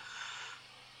release and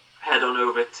head on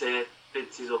over to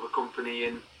Vince's other company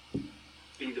and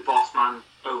be the boss man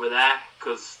over there.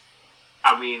 Because,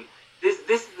 I mean, this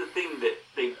is the thing that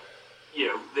that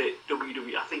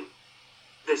WWE, I think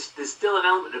there's still an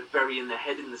element of burying their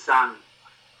head in the sand,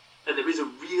 and there is a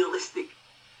realistic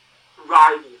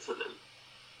rival to them,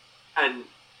 and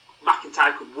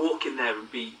McIntyre could walk in there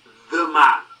and be the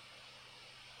man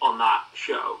on that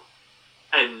show,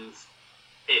 and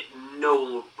no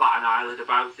one would bat an eyelid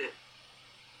about it,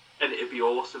 and it'd be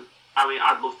awesome. I mean,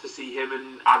 I'd love to see him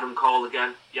and Adam Cole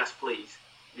again. Yes, please.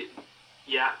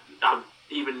 Yeah,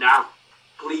 even now,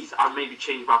 please, I'd maybe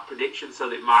change my prediction so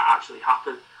that it might actually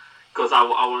happen, because I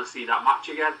want to see that match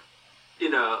again.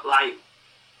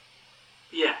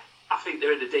 Yeah, I think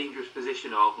they're in a dangerous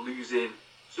position of losing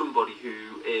somebody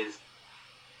who is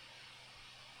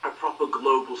a proper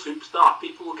global superstar.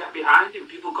 People will get behind him.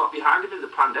 People got behind him in the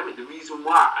pandemic. The reason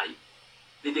why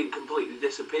they didn't completely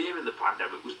disappear in the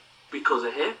pandemic was because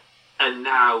of him. And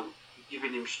now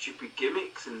giving him stupid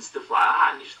gimmicks and stuff like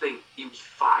that, and you just think he was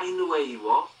fine the way he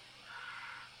was.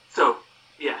 So,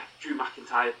 yeah, Drew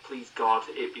McIntyre, please God,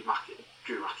 it'd be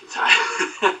Drew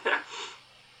McIntyre.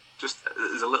 Just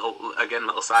as a little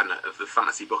side note of the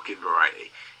fantasy booking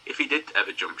variety, if he did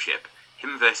ever jump ship,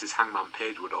 him versus Hangman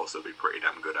Page would also be pretty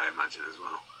damn good, I imagine, as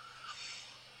well.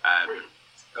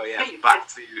 So yeah, back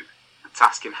to the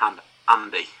task in hand,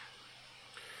 Andy.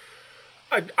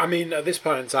 I mean, at this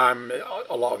point in time,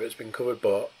 a lot of it's been covered,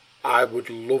 but I would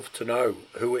love to know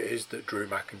who it is that Drew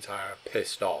McIntyre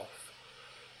pissed off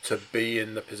to be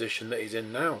in the position that he's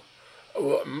in now.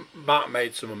 Matt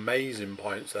made some amazing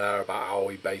points there about how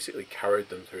he basically carried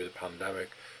them through the pandemic.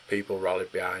 People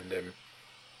rallied behind him,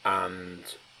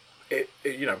 and it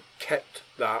kept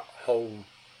that whole.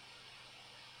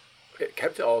 It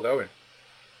kept it all going.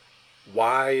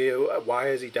 Why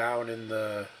is he down in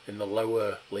the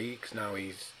lower leagues now?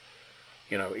 He's,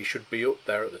 he should be up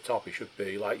there at the top. He should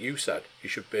be, like you said, he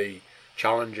should be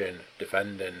challenging,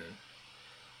 defending,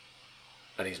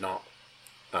 and he's not.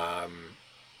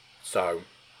 So,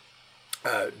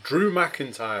 Drew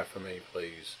McIntyre for me,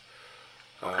 please.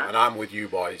 And I'm with you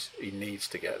boys. He needs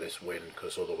to get this win,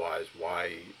 because otherwise,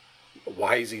 why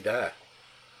is he there?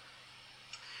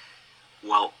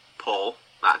 Well, Paul,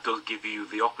 that does give you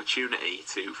the opportunity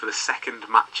for the second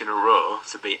match in a row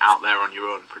to be out there on your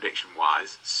own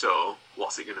prediction-wise. So,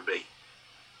 what's it going to be?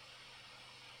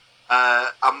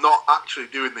 I'm not actually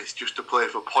doing this just to play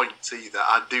for points either.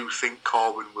 I do think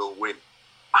Corbin will win.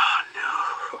 Oh,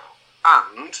 no.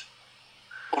 And,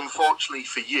 unfortunately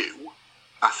for you,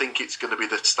 I think it's going to be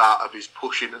the start of his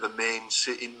push into the main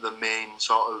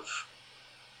sort of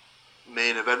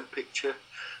main event picture.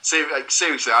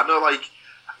 Seriously, I know,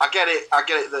 I get it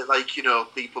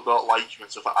that, people don't like him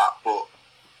and stuff like that, but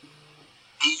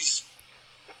he's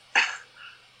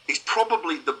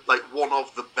probably one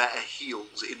of the better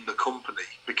heels in the company,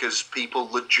 because people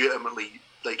legitimately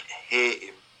hate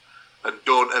him and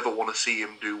don't ever want to see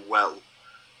him do well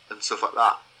and stuff like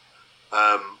that.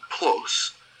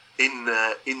 Plus, in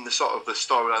the sort of the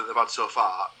storyline they've had so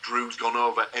far, Drew's gone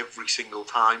over every single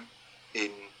time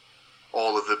in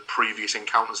all of the previous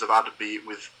encounters they've had, be it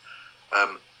with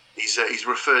he's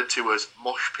referred to as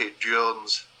Mosh Pit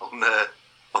Jones on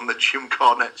the Jim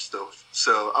Cornette stuff.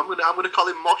 So I'm gonna call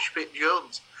him Mosh Pit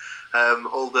Jones,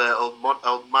 old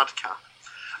madcap.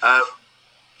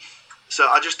 So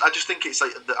I just think it's I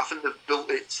think they've built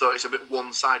it so it's a bit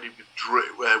one-sided with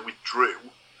Drew,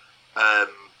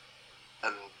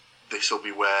 and this will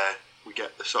be where we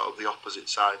get the sort of the opposite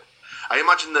side. I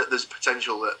imagine that there's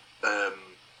potential that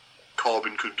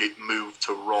Corbin could get moved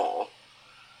to Raw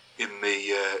in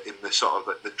the sort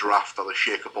of the draft or the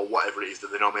shake-up or whatever it is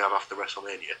that they normally have after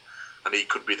WrestleMania, and he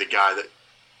could be the guy that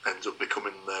ends up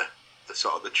becoming the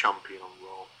sort of the champion on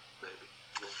Raw, maybe.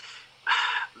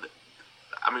 Yeah.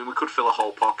 I mean, we could fill a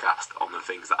whole podcast on the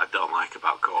things that I don't like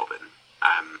about Corbin.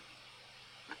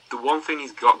 The one thing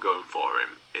he's got going for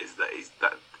him is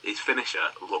that his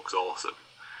finisher looks awesome,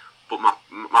 but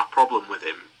my problem with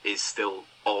him is still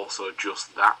also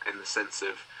just that, in the sense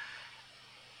of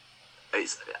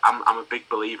I'm a big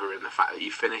believer in the fact that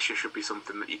your finisher should be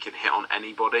something that you can hit on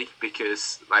anybody,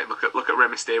 because look at Rey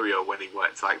Mysterio when he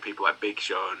worked people like Big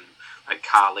Show and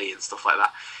Carly and stuff like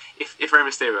that. If Rey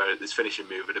Mysterio, his finishing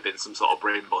move had been some sort of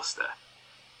brain buster,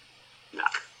 Nah,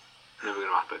 never going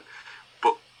to happen.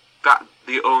 But that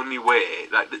the only way,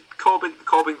 like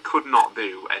Corbin could not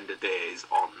do End of Days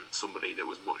on somebody that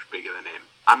was much bigger than him.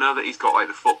 I know that he's got like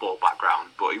the football background,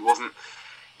 but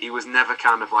he was never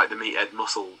kind of like the meathead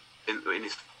muscle in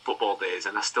his football days,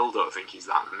 and I still don't think he's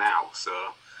that now. So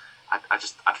I'd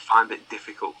find it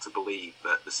difficult to believe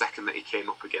that the second that he came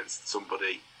up against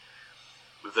somebody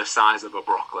the size of a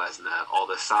Brock Lesnar or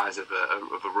the size of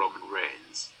a Roman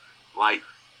Reigns, like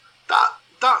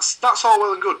that's all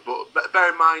well and good, but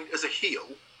bear in mind, as a heel,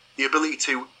 the ability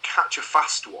to catch a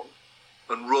fast one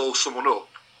and roll someone up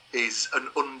is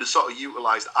an sort of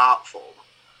utilised art form.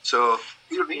 So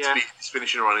you don't need to be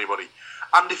finishing around anybody.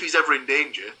 And if he's ever in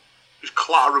danger, just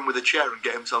clatter him with a chair and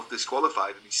get himself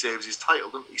disqualified, and he saves his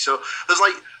title, doesn't he? So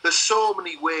there's so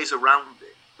many ways around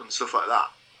it and stuff like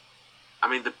that. I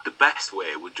mean, the best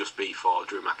way would just be for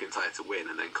Drew McIntyre to win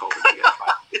and then Corbin to get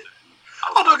fired.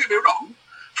 Oh, don't get me wrong.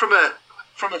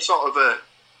 From a sort of a,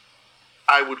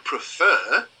 I would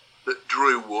prefer that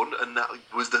Drew won, and that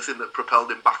was the thing that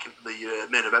propelled him back into the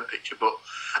main event picture. But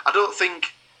I don't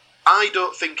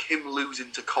think him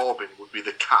losing to Corbin would be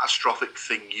the catastrophic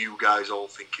thing you guys all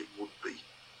think it would be.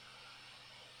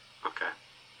 Okay.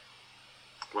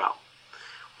 Well,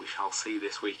 we shall see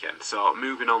this weekend. So,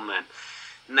 moving on then.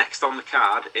 Next on the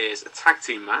card is a tag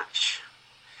team match.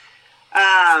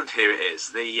 And here it is,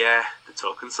 the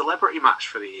token celebrity match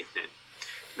for the evening.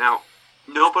 Now,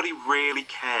 nobody really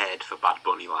cared for Bad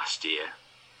Bunny last year,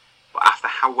 but after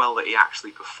how well that he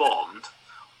actually performed,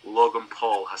 Logan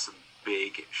Paul has some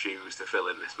big shoes to fill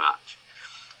in this match.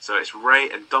 So it's Rey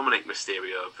and Dominic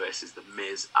Mysterio versus The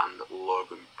Miz and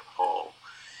Logan Paul.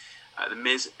 The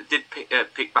Miz did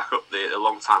pick back up the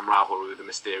long-time rivalry with the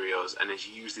Mysterios and has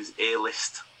used his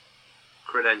A-list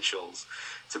credentials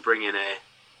to bring in a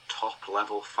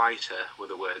top-level fighter, were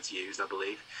the words used, I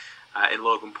believe, in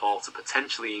Logan Paul to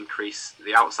potentially increase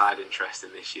the outside interest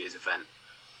in this year's event.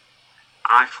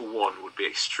 I, for one, would be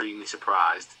extremely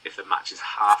surprised if the match is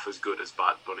half as good as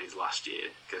Bad Bunny's last year,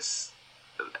 because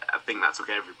I think that took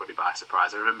everybody by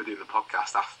surprise. I remember doing the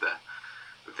podcast after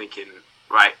and thinking,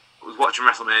 right, I was watching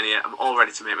WrestleMania, I'm all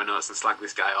ready to make my notes and slag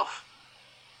this guy off,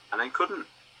 and then couldn't.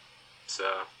 So,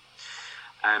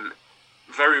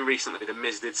 very recently, The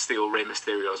Miz did steal Rey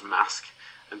Mysterio's mask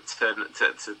and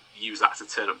to use that to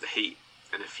turn up the heat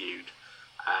in a feud.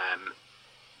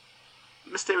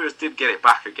 Mysterios did get it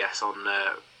back, I guess, on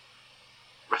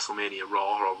WrestleMania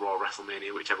Raw or Raw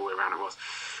WrestleMania, whichever way around it was.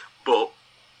 But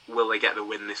will they get the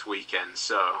win this weekend?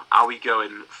 So, are we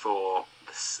going for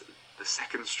the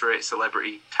second straight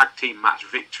celebrity tag team match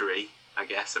victory, I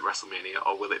guess, at WrestleMania,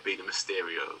 or will it be the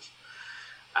Mysterios?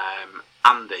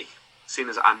 Andy, seeing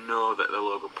as I know that the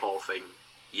Logan Paul thing,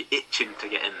 you're itching to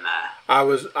get in there. I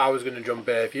was going to jump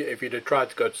in. If you'd have tried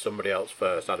to go to somebody else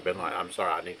first, I'd have been like, I'm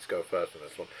sorry, I need to go first on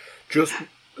this one. Just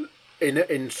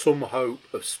in some hope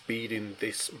of speeding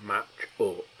this match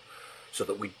up so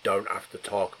that we don't have to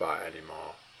talk about it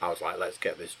anymore. I was like, let's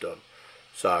get this done.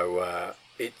 So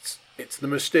it's the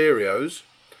Mysterios,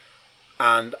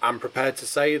 and I'm prepared to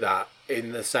say that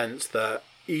in the sense that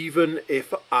even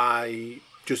if I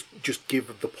just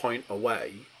give the point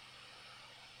away,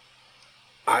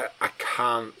 I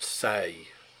can't say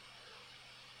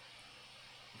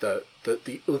that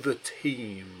the other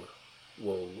team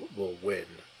will win,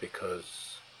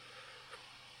 because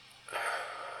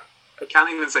I can't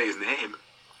even say his name.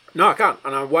 No, I can't,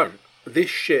 and I won't. This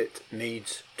shit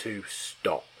needs to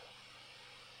stop.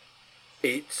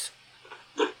 It's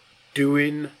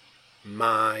doing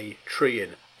my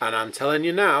treeing, and I'm telling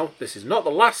you now, this is not the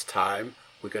last time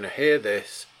we're going to hear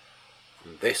this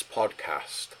on this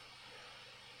podcast.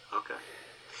 Okay.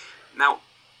 Now,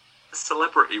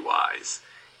 celebrity-wise,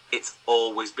 it's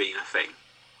always been a thing.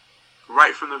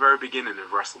 Right from the very beginning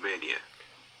of WrestleMania.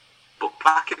 But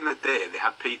back in the day, they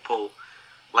had people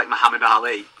like Muhammad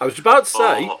Ali. I was about to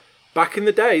say, back in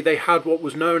the day, they had what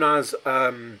was known as,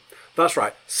 that's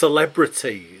right,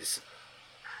 celebrities.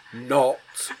 Not...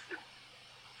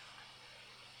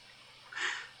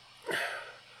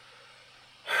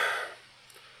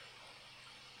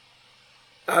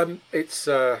 it's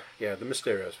the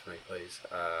Mysterios for me, please.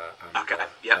 Okay,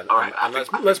 yeah, all right. And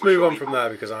let's move on from there,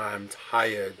 because I am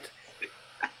tired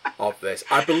of this.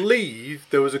 I believe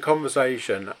there was a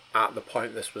conversation at the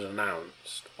point this was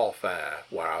announced off air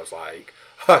where I was like,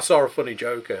 I saw a funny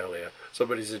joke earlier.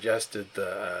 Somebody suggested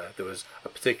that there was a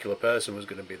particular person was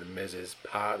going to be the Miz's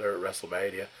partner at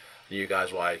WrestleMania, and you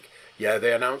guys were like, yeah,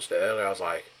 they announced it earlier. I was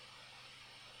like,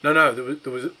 no,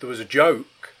 there was a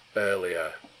joke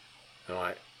earlier. I'm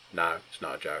like, no, it's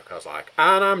not a joke. I was like,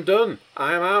 and I'm done.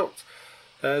 I am out.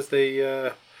 There's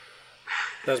the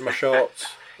There's my shorts.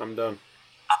 I'm done.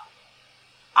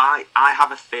 I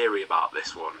have a theory about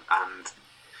this one, and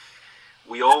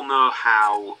we all know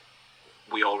how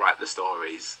we all write the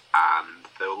stories, and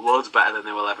they're loads better than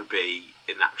they will ever be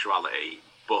in actuality,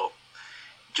 but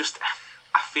just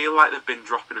I feel like they've been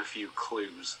dropping a few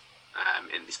clues,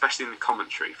 especially in the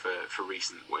commentary for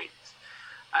recent weeks,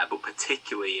 but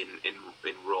particularly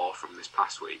in Raw from this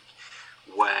past week,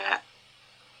 where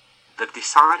they've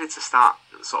decided to start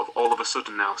sort of all of a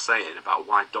sudden now saying about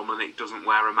why Dominic doesn't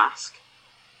wear a mask.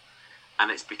 And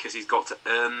it's because he's got to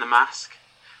earn the mask,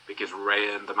 because Ray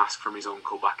earned the mask from his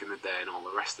uncle back in the day and all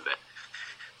the rest of it.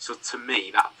 So to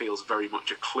me, that feels very much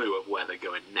a clue of where they're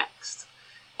going next.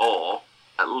 Or,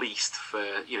 at least for,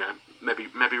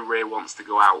 maybe Ray wants to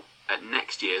go out at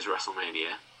next year's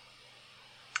WrestleMania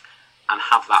and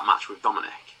have that match with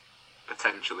Dominic,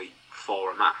 potentially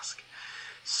for a mask.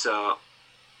 So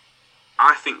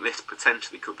I think this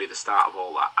potentially could be the start of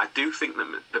all that. I do think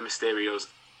that the Mysterios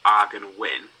are going to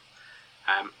win,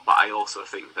 but I also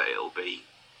think that it'll be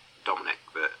Dominic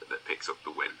that picks up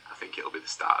the win. I think it'll be the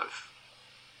start of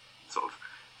sort of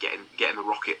getting the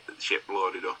rocket ship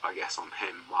loaded up, I guess, on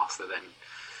him, whilst they then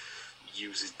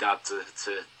use his dad to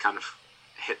kind of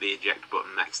hit the eject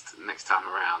button next time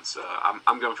around. So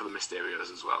I'm going for the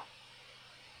Mysterios as well.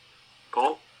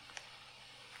 Paul?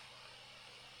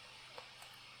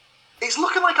 It's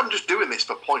looking like I'm just doing this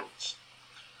for points.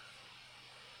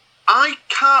 I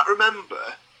can't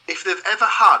remember if they've ever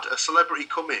had a celebrity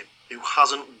come in who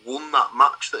hasn't won that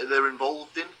match that they're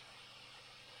involved in.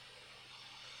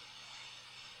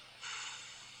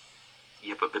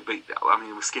 Yeah, but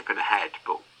we're skipping ahead,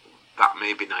 but that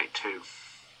may be night 2.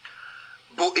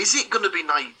 But is it going to be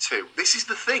night 2? This is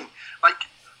the thing. Like,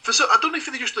 I don't know if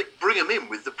they just bring them in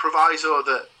with the proviso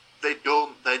that they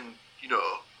don't then,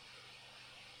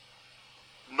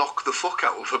 knock the fuck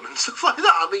out of them and stuff like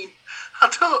that. I mean, I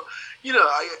don't,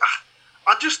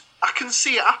 I can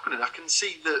see it happening. I can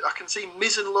see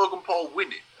Miz and Logan Paul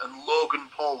winning and Logan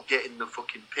Paul getting the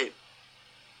fucking pin.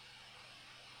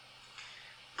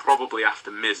 Probably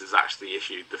after Miz has actually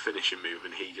issued the finishing move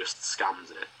and he just scams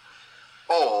it.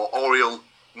 Or he'll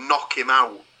knock him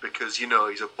out because,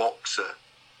 he's a boxer.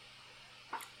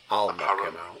 I'll knock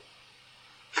him out.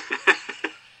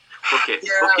 Fuck it,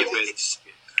 Miz.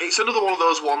 It's another one of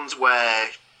those ones where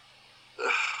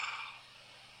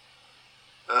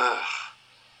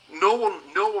no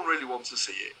one really wants to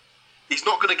see it. He's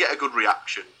not going to get a good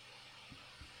reaction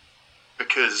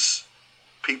because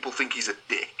people think he's a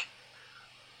dick.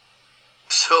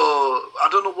 So I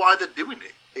don't know why they're doing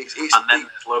it. And then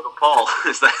there's Logan Paul.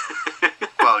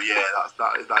 Well, yeah,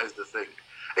 that is the thing.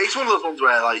 It's one of those ones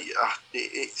where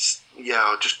it's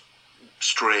just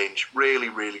strange, really,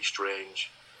 really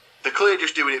strange. They're clearly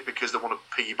just doing it because they want to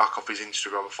piggyback off his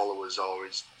Instagram followers or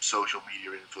his social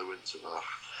media influence.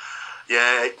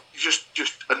 And,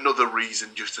 just another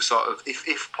reason just to sort of,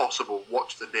 if possible,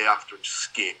 watch the day after and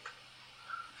skip.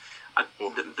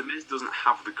 The Miz doesn't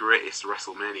have the greatest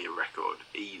WrestleMania record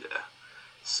either,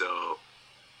 so.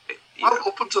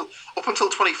 Up until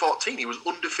 2014, he was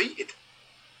undefeated.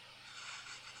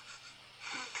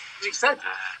 He said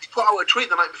he put out a tweet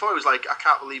the night before. He was like, "I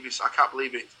can't believe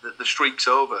it. The streak's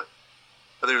over."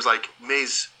 And there was like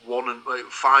Miz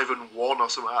 5-1 or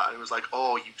something like that. And it was like,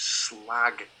 "Oh, you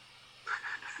slag."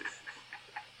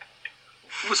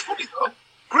 It was funny though.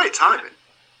 Great timing.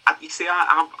 You see,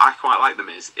 I quite like the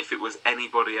Miz. If it was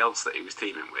anybody else that he was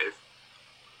teaming with,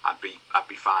 I'd be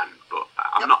fine. But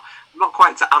I'm not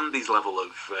quite to Andy's level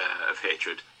of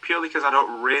hatred, purely because I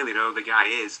don't really know who the guy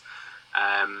is.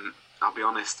 I'll be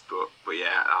honest, but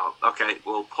yeah. Okay,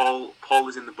 well, Paul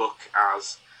is in the book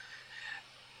as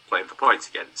playing for points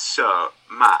again. So,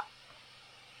 Matt.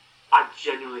 I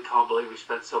genuinely can't believe we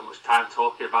spent so much time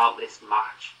talking about this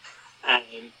match.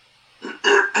 I'm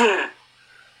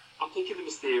thinking the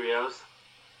Mysterios,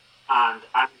 and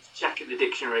I'm checking the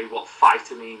dictionary what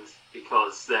fighter means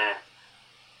because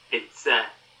it's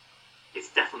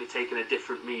definitely taken a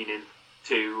different meaning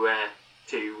to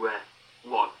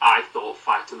what I thought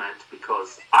fighter meant,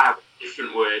 because I have a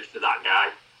different word for that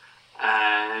guy.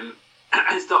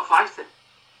 It's not fighting.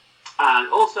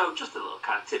 And also, just a little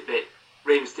kind of tidbit,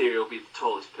 Rey Mysterio will be the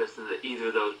tallest person that either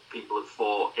of those people have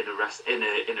fought in a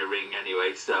ring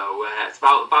anyway. So it's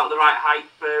about the right height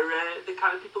for the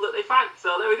kind of people that they fight.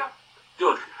 So there we go.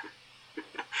 Done.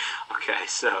 Okay,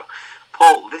 so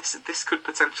Paul, this could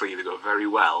potentially either go very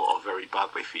well or very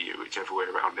badly for you, whichever way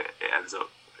around it ends up.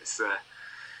 It's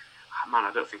man,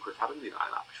 I don't think we've had anything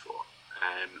like that before.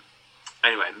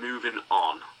 Anyway, moving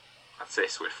on. I'd say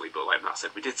swiftly, but like Matt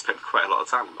said, we did spend quite a lot of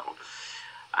time on that one.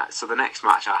 So the next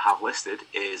match I have listed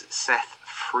is Seth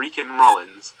freaking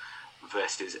Rollins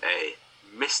versus a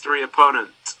mystery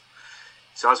opponent.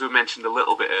 So as we mentioned a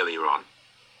little bit earlier on,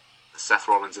 Seth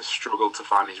Rollins has struggled to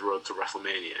find his road to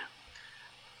WrestleMania.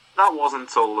 That wasn't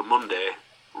until the Monday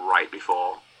right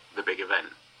before the big event.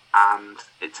 And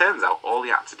it turns out all he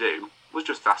had to do was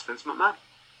just ask Vince McMahon.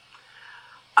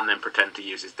 And then pretend to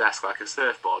use his desk like a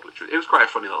surfboard, it was quite a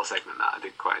funny little segment that I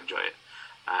did quite enjoy it.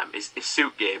 His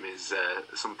suit game is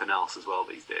something else as well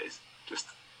these days. Just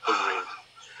unreal.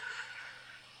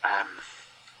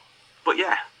 But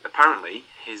yeah, apparently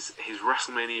his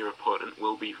WrestleMania opponent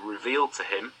will be revealed to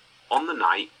him on the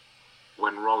night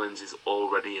when Rollins is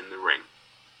already in the ring.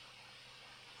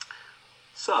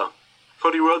 So,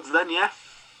 Cody Rhodes then, yeah?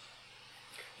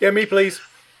 Yeah, me please.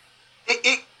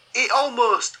 It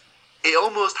almost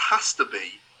has to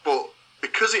be, but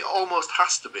because it almost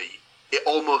has to be, it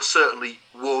almost certainly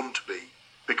won't be,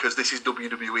 because this is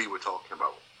WWE we're talking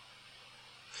about.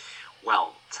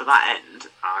 Well, to that end,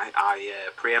 I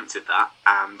preempted that,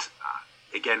 and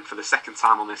again, for the second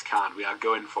time on this card, we are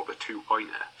going for the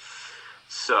 2-pointer.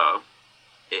 So,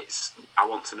 I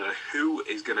want to know who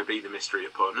is going to be the mystery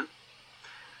opponent,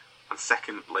 and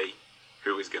secondly,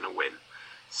 who is going to win.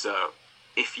 So,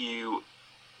 if you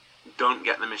don't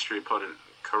get the mystery opponent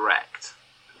correct,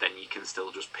 then you can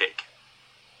still just pick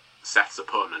Seth's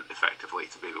opponent effectively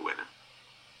to be the winner.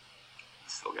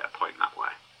 Still get a point that way.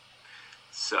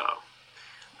 So,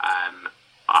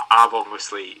 I've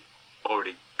obviously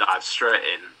already dived straight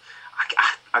in.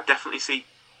 I definitely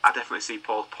see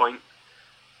Paul's point.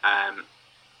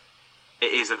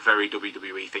 It is a very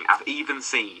WWE thing. I've even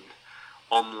seen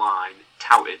online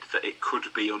touted that it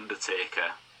could be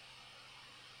Undertaker.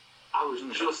 I was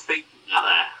just thinking that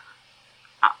there.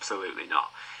 Absolutely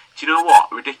not. Do you know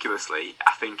what? Ridiculously,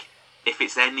 I think if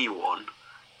it's anyone,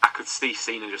 I could see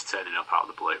Cena just turning up out of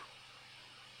the blue.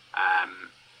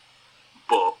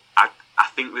 But I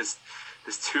think there's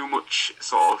too much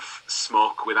sort of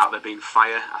smoke without there being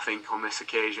fire, I think, on this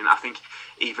occasion. I think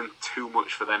even too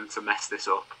much for them to mess this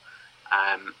up.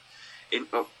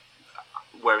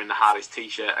 Wearing the Hardys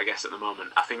t-shirt, I guess, at the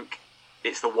moment, I think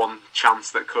it's the one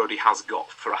chance that Cody has got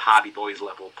for a Hardy Boys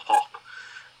level pop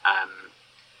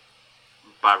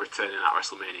by returning at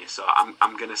WrestleMania. So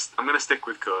I'm gonna stick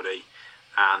with Cody,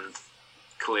 and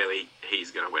clearly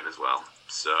he's gonna win as well.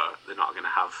 So they're not gonna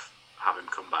have him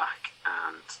come back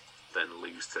and then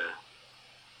lose to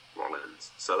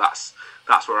Rollins. So that's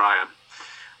where I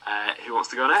am. Who wants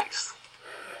to go next?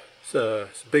 So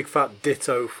it's a big fat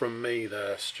ditto from me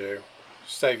there, Stu.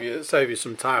 Save you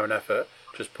some time and effort.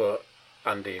 Just put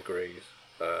Andy agrees.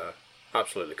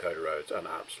 Absolutely Cody Rhodes, and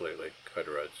absolutely Cody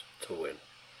Rhodes to win.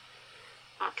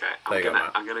 Okay,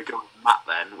 I'm gonna go with Matt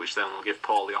then, which then will give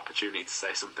Paul the opportunity to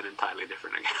say something entirely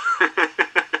different again.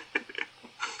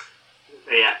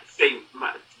 Yeah, same.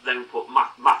 Then put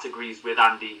Matt agrees with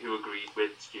Andy, who agrees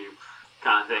with Stu,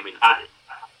 kind of thing. I mean, I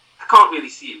can't really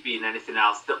see it being anything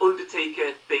else. The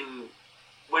Undertaker thing,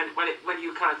 when you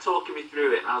were kind of talking me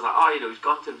through it, and I was like, he's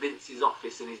gone to Vince's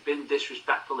office and he's been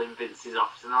disrespectful in Vince's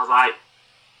office, and I was like,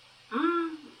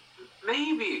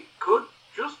 maybe it could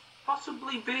just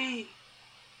possibly be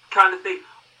kind of thing.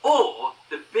 Or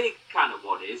the big kind of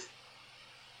one is,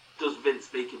 does Vince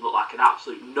make him look like an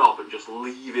absolute knob and just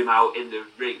leave him out in the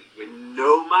ring with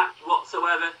no match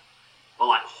whatsoever? Or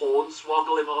like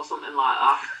hornswoggle him or something like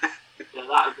that? Yeah,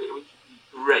 that would be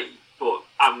great, but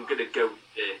I'm going to go with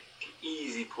the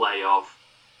easy play of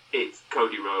it's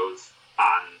Cody Rhodes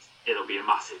and it'll be a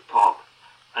massive pop.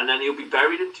 And then he'll be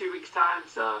buried in 2 weeks' time,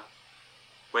 so...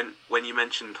 When you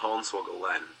mentioned Hornswoggle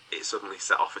then, it suddenly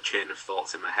set off a chain of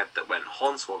thoughts in my head that when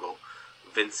Hornswoggle,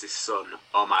 Vince's son,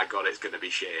 oh my god, it's going to be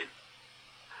Shane.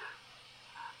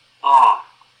 Oh,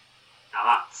 now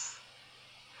that's...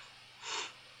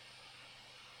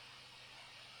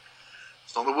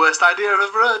 It's not the worst idea I've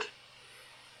ever heard.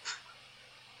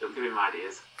 Don't give him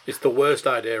ideas. It's the worst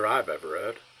idea I've ever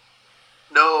heard.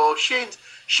 No, Shane's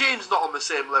not on the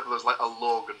same level as like a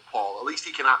Logan Paul. At least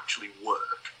he can actually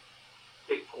work.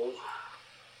 Big Paul.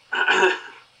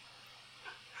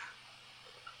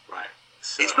 Right.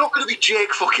 So, It's not going to be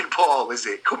Jake fucking Paul, is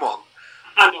it? Come on.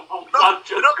 I know,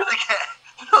 We're not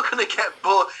going to get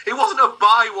both. It wasn't a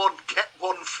buy one get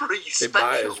one free It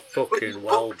might special. as fucking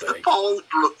well be. The Paul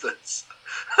brothers.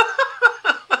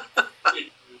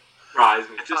 Surprise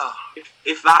me.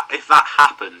 if that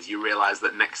happens, you realise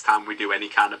that next time we do any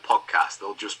kind of podcast,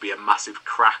 there'll just be a massive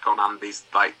crack on Andy's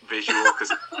like visual because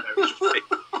the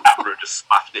camera just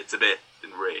smashed it to bits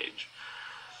in rage.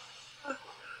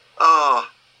 Oh,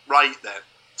 right then.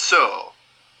 So,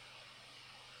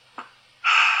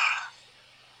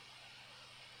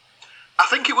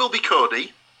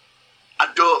 Cody, I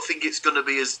don't think it's going to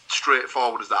be as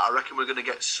straightforward as that. I reckon we're going to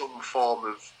get some form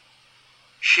of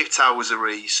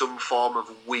shithousery, some form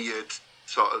of weird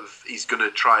sort of, he's going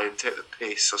to try and take the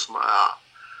piss or something like that.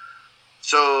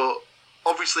 So,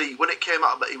 obviously, when it came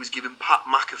out that he was giving Pat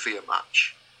McAfee a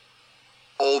match,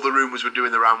 all the rumours were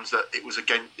doing the rounds that it was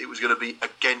going to be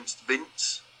against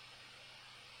Vince.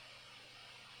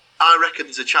 I reckon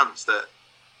there's a chance that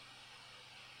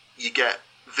you get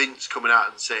Vince coming out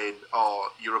and saying,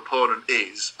 "Oh, your opponent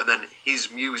is," and then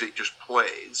his music just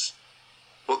plays,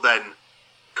 but then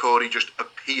Cody just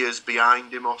appears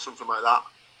behind him or something like that,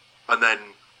 and then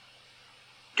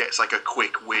gets like a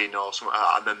quick win or something like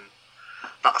that, and then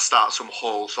that starts some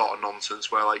whole sort of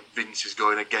nonsense where like Vince is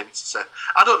going against Seth.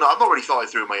 I don't know. I've not really thought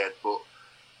it through in my head, but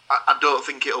I don't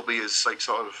think it'll be as like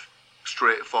sort of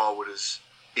straightforward as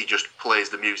he just plays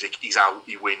the music, he's out,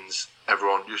 he wins,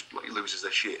 everyone just like loses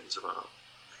their shit and stuff like that.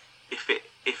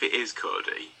 If it is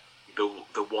Cody,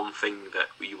 the one thing that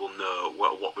you will know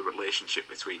what the relationship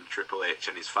between Triple H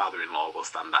and his father-in-law will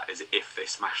stand at is if they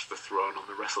smash the throne on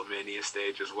the WrestleMania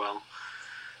stage as well.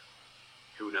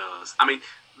 Who knows? I mean,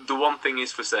 the one thing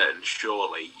is for certain,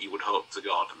 surely you would hope to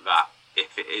God that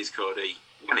if it is Cody,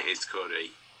 when it is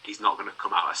Cody, he's not going to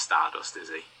come out as Stardust, is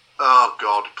he? Oh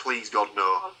God, please God,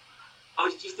 no. I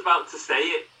was just about to say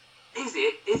it. Is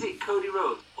it Cody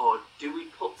Rhodes, or do we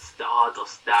put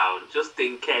Stardust down just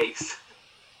in case?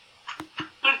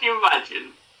 Could you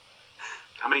imagine?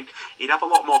 I mean, he'd have a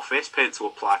lot more face paint to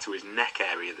apply to his neck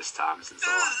area this time since the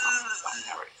last time was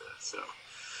that character.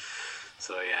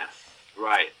 So yeah.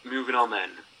 Right, moving on then.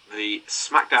 The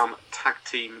SmackDown Tag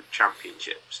Team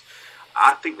Championships.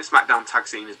 I think the SmackDown tag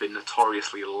scene has been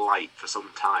notoriously light for some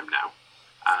time now.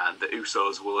 And the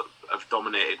Usos will have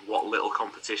dominated what little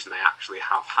competition they actually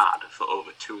have had for over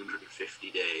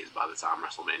 250 days by the time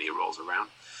WrestleMania rolls around.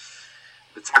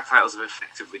 The tag titles have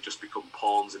effectively just become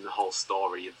pawns in the whole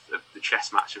story of the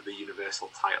chess match of the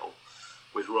Universal title,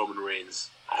 with Roman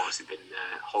Reigns obviously been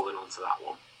holding on to that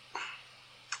one.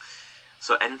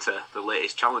 So enter the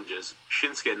latest challengers,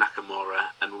 Shinsuke Nakamura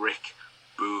and Rick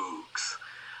Boogs.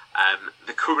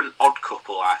 The current odd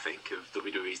couple, I think, of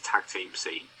WWE's tag team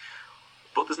scene.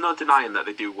 But there's no denying that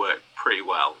they do work pretty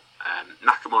well.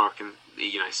 Nakamura can,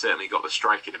 certainly got the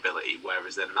striking ability,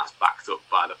 whereas then that's backed up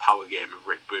by the power game of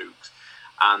Rick Boogs.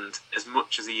 And as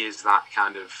much as he is that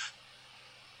kind of,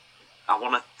 I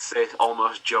want to say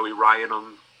almost Joey Ryan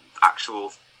on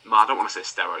actual, I don't want to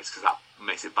say steroids because that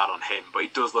makes it bad on him, but he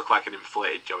does look like an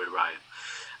inflated Joey Ryan.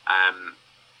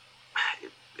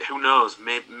 Who knows?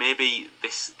 Maybe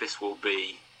this will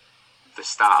be the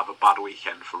start of a bad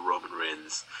weekend for Roman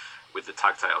Reigns, with the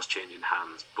tag titles changing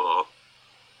hands, but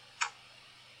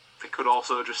they could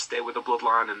also just stay with the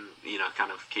bloodline and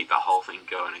kind of keep that whole thing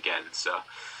going again. So,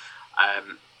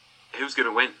 who's going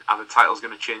to win? Are the titles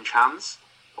going to change hands,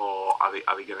 or are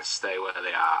they going to stay where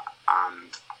they are?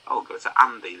 And I'll go to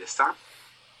Andy this time.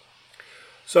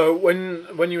 So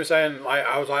when you were saying, like,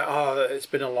 I was like, oh, it's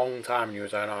been a long time, and you were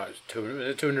saying, oh, it's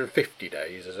 250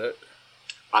 days, is it?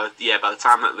 By the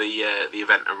time that the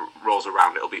event rolls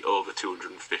around, it'll be over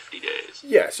 250 days.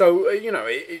 Yeah, so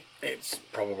it's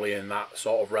probably in that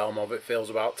sort of realm of it feels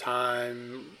about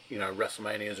time.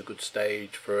 WrestleMania is a good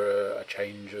stage for a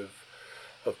change of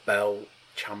belt,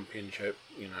 championship,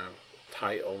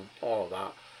 title, all of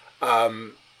that.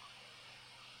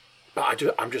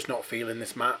 But I'm just not feeling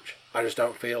this match. I just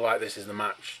don't feel like this is the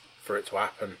match for it to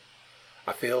happen.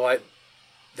 I feel like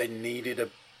they needed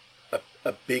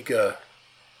a bigger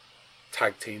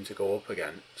tag team to go up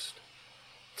against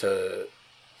to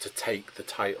take the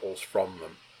titles from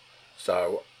them.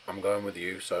 So I'm going with the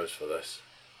Usos for this.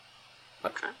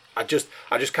 Okay. I just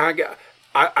can't get.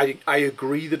 I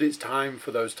agree that it's time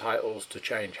for those titles to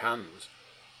change hands,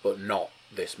 but not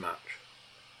this match.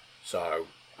 So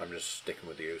I'm just sticking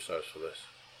with the Usos for this.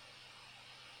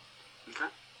 Okay.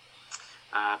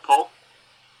 Paul?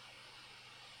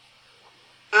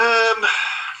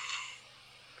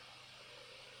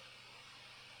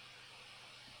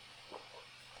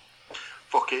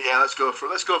 Fuck it, yeah, let's go for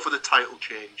the title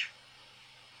change.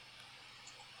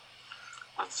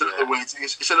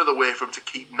 It's another way for him to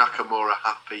keep Nakamura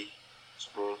happy, I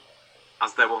suppose.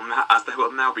 As they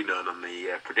will now be known on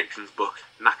the predictions book,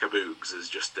 Nakaboogs has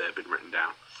just been written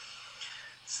down.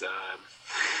 So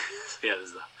yeah,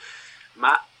 there's that.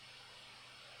 Matt?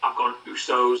 I've gone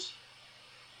Usos.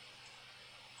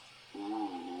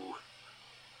 Ooh.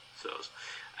 Usos.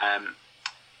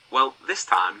 Well, this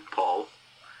time, Paul,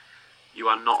 you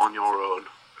are not on your own,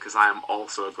 because I am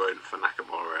also going for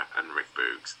Nakamura and Rick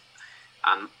Boogs.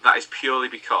 And that is purely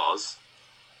because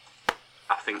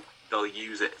I think they'll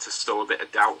use it to sow a bit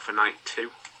of doubt for night 2.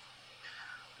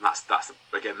 And that's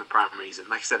again the prime reason.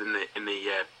 Like I said in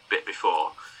the bit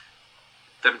before,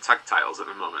 them tag titles at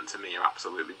the moment to me are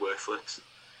absolutely worthless.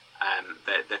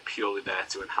 They're purely there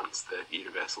to enhance the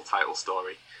Universal title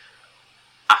story.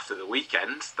 After the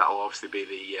weekend, that'll obviously be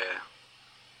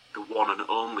the one and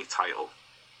only title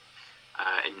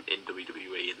in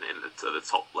WWE and at the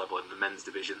top level in the men's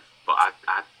division. But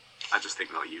I just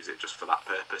think they'll use it just for that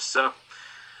purpose. So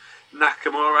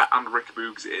Nakamura and Rick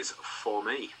Boogs is for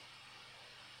me.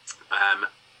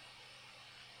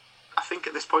 I think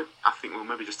at this point, we'll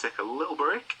maybe just take a little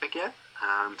break again,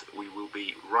 and we will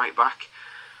be right back,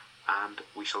 and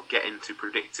we shall get into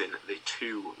predicting the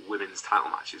 2 women's title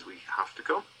matches we have to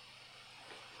come.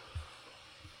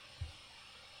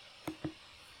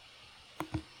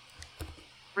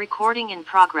 Recording in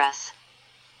progress.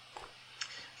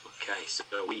 Okay, so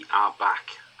we are back,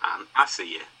 and I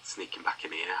see you sneaking back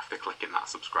in here after clicking that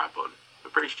subscribe button.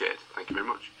 Appreciate it. Thank you very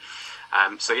much.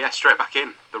 So yeah, straight back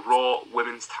in. The Raw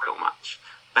Women's title match.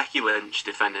 Becky Lynch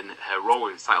defending her Raw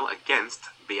Women's title against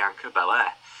Bianca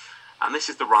Belair. And this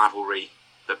is the rivalry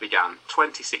that began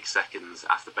 26 seconds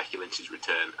after Becky Lynch's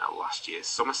return at last year's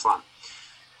SummerSlam.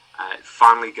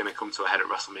 Finally going to come to a head at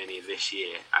WrestleMania this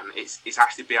year. And it's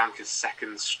actually Bianca's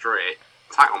second straight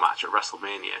title match at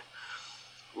WrestleMania.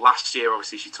 Last year,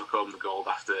 obviously, she took home the gold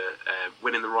after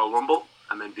winning the Royal Rumble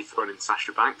and then dethroning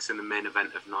Sasha Banks in the main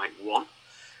event of night 1.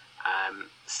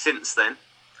 Since then,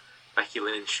 Becky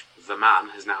Lynch, the man,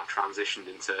 has now transitioned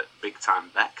into big-time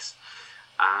Bex,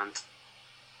 and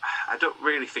I don't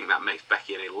really think that makes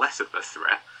Becky any less of a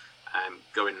threat,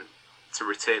 going to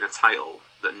retain a title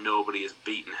that nobody has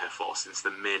beaten her for since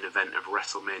the main event of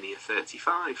WrestleMania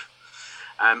 35.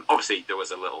 Obviously, there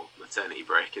was a little maternity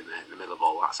break in the middle of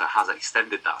all that, so it has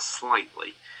extended that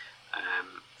slightly.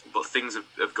 But things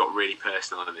have got really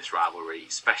personal in this rivalry,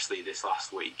 especially this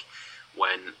last week,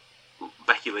 when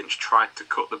Becky Lynch tried to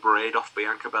cut the braid off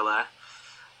Bianca Belair,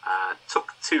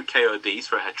 took 2 KODs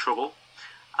for her trouble,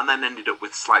 and then ended up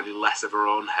with slightly less of her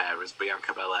own hair as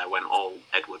Bianca Belair went all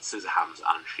Edward Scissorhands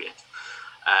and shit.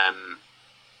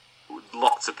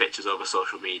 Lots of pictures over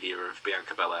social media of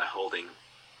Bianca Belair holding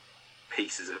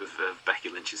pieces of Becky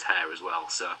Lynch's hair as well,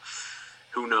 so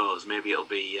who knows, maybe it'll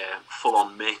be a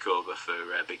full-on makeover for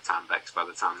Big Time Bex by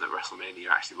the time that WrestleMania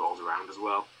actually rolls around as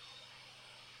well.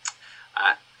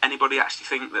 Anybody actually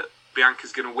think that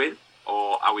Bianca's going to win,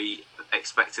 or are we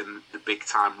expecting the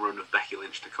big-time run of Becky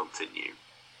Lynch to continue?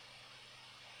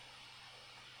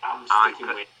 I'm sticking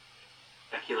with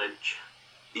Becky Lynch.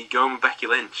 You going with Becky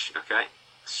Lynch? Okay,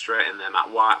 straight in there,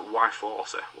 Matt. Why 4,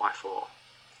 sir? Why 4?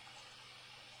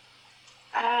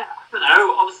 I don't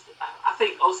know. I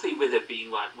think obviously with her being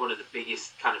like one of the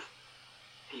biggest kind of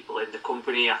people in the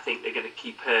company, I think they're going to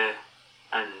keep her,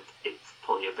 and it's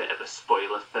probably a bit of a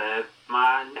spoiler for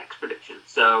my next prediction.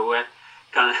 So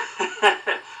kind of,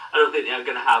 I don't think they're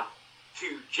going to have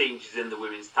 2 changes in the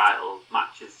women's title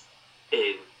matches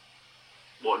in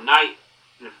one night,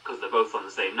 because they're both on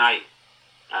the same night.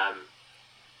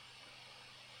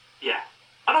 Yeah,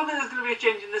 I don't think there's going to be a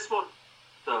change in this one.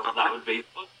 So okay. That would be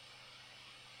fun.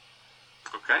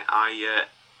 Okay,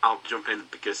 I'll jump in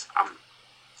because I'm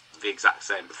the exact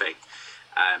same thing.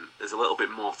 There's a little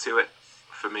bit more to it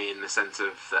for me in the sense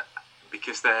of that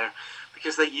because they're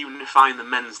unifying the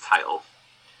men's title.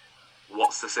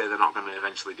 What's to say they're not going to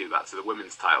eventually do that to the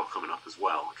women's title coming up as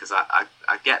well? Because I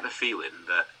get the feeling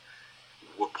that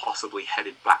we're possibly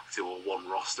headed back to a one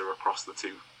roster across the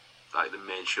 2, like the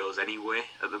main shows anyway.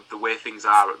 The way things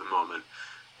are at the moment,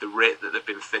 the rate that they've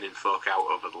been thinning folk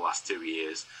out over the last 2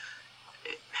 years,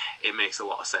 it makes a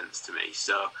lot of sense to me.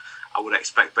 So I would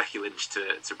expect Becky Lynch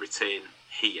to retain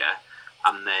here,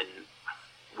 and then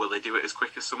will they do it as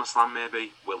quick as SummerSlam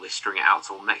maybe? Will they string it out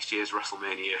till next year's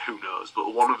WrestleMania? Who knows?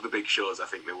 But one of the big shows, I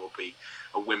think there will be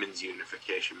a women's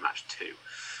unification match too.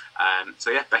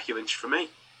 So yeah, Becky Lynch for me.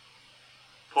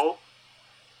 Paul?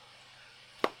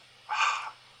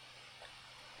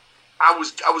 I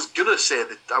was gonna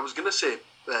say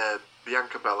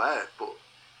Bianca Belair, but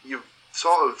you've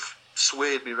sort of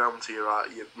swayed me round to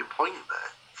your point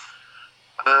there.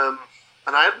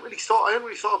 And I hadn't really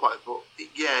thought about it, but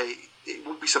it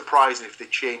would be surprising if they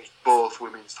changed both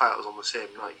women's titles on the same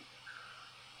night.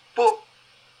 But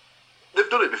they've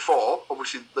done it before.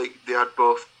 Obviously, like they had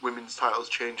both women's titles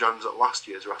change hands at last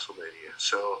year's WrestleMania,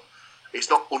 so it's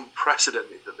not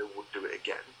unprecedented that they would do it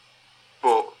again.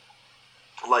 But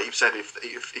like you've said,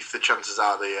 if the chances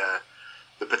are they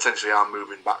potentially are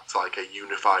moving back to like a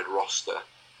unified roster,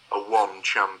 a one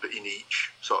champ in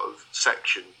each sort of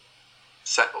section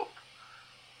set up,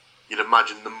 you'd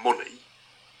imagine the money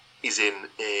is in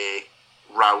a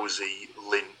Rousey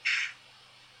Lynch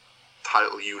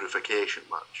title unification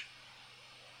match.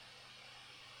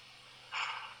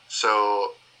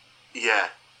 So, yeah,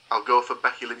 I'll go for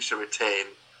Becky Lynch to retain,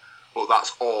 but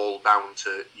that's all down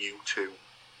to you two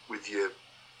with your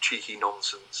cheeky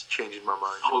nonsense changing my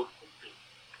mind. Oh.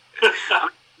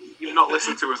 You've not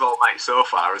listened to us all night so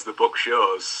far, as the book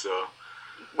shows, so...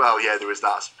 Well, yeah, there is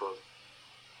that, I suppose.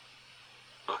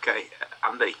 Okay,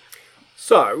 Andy.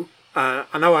 So,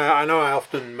 I know I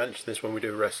often mention this when we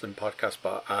do a wrestling podcast,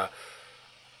 but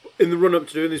in the run up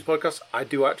to doing these podcasts, I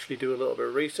do actually do a little bit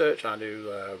of research. I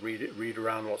do read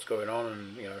around what's going on,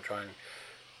 and try and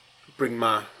bring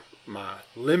my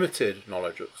limited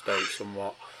knowledge up to date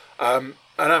somewhat. And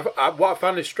what I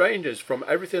found is strange is from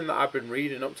everything that I've been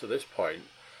reading up to this point,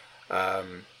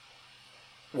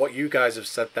 what you guys have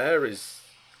said there is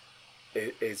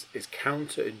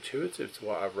counterintuitive to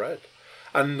what I've read.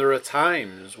 And there are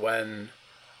times when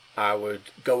I would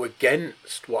go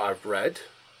against what I've read.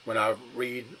 When I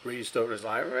read stuff, it's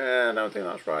like, I don't think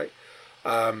that's right.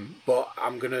 But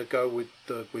I'm gonna go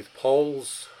with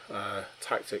Paul's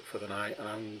tactic for the night, and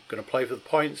I'm gonna play for the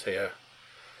points here.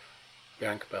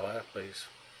 Bianca Belair, please.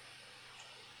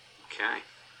 Okay.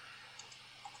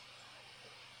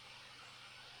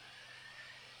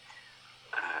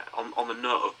 On the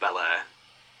note of Belair,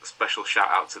 a special shout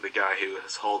out to the guy who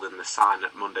was holding the sign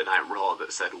at Monday Night Raw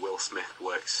that said Will Smith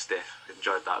works stiff.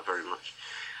 Enjoyed that very much.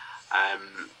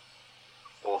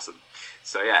 Awesome.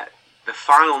 So yeah, the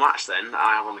final match then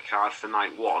I have on the card for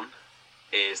night one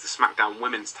is the SmackDown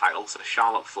Women's title. So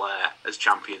Charlotte Flair as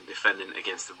champion defending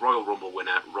against the Royal Rumble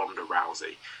winner Ronda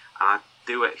Rousey. And I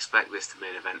do expect this to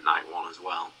main event night one as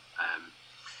well.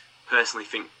 Personally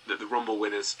think that the Rumble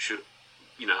winners should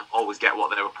always get what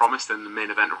they were promised in the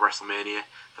main event of WrestleMania.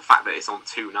 The fact that it's on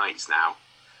 2 nights now,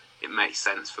 it makes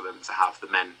sense for them to have the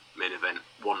men main event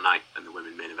one night and the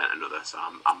women main event another. So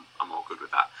I'm all good with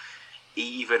that,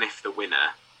 even if the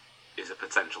winner is a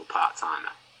potential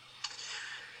part-timer.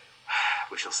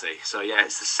 We shall see. So yeah,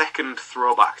 it's the second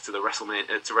throwback to the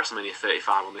WrestleMania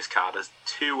 35 on this card, as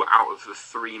 2 out of the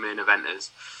 3 main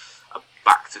eventers are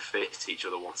back to face each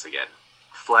other once again.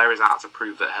 Flair is out to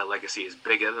prove that her legacy is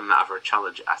bigger than that of her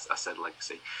challenger. I said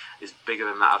legacy is bigger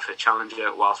than that of her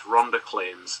challenger, whilst Ronda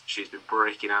claims she's been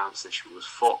breaking out since she was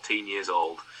 14 years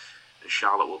old, and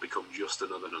Charlotte will become just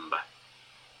another number.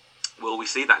 Will we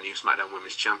see that new SmackDown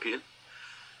Women's Champion?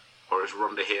 Or is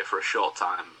Ronda here for a short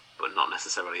time, but not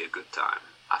necessarily a good time?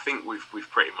 I think we've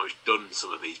pretty much done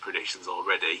some of these predictions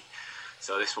already,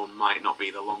 so this one might not be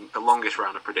the longest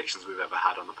round of predictions we've ever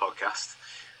had on the podcast.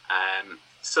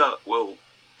 So we'll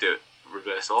do it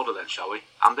reverse order then, shall we?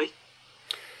 Andy?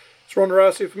 It's Ronda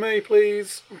Rousey for me,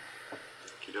 please.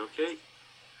 Okie dokie.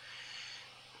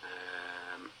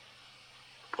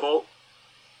 Paul?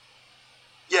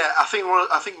 Yeah, I think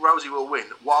Rousey will win.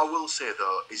 What I will say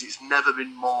though is it's never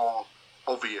been more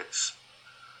obvious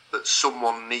that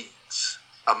someone needs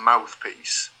a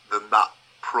mouthpiece than that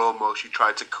promo she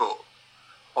tried to cut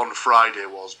on Friday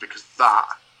was, because that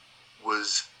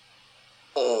was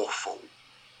awful.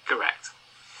 Correct.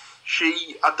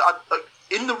 She,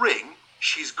 in the ring,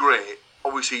 she's great.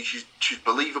 Obviously, she's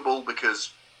believable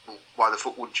because, well, why the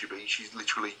fuck wouldn't she be? She's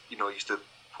literally, used to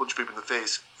punch people in the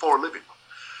face for a living.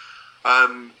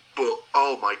 But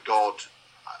oh my god,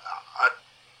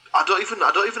 I don't even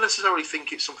necessarily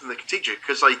think it's something they can teach her,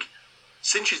 because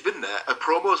since she's been there, her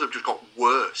promos have just got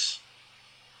worse.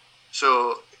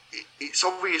 So it's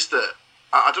obvious that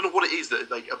I don't know what it is that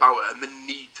about her and the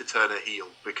need to turn her heel,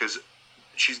 because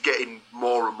she's getting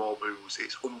more and more moves.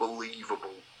 It's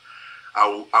unbelievable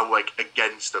how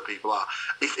against her people are.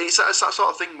 It's that sort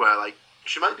of thing where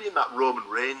she might be in that Roman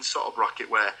Reigns sort of bracket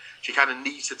where she kind of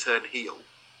needs to turn heel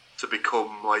to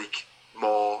become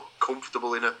more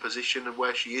comfortable in her position and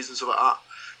where she is and stuff like that.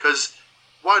 Because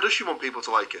why does she want people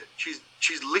to like her? She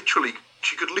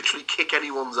could literally kick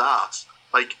anyone's ass,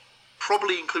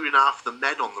 probably including half the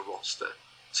men on the roster.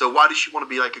 So why does she want to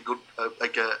be a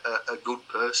good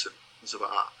person and stuff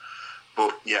like that?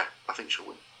 But yeah, I think she'll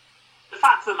win. The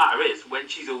fact of the matter is, when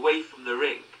she's away from the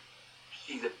ring,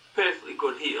 she's a perfectly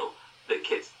good heel that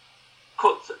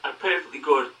cuts a perfectly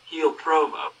good heel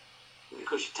promo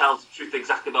because she tells the truth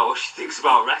exactly about what she thinks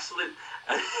about wrestling.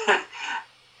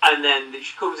 And then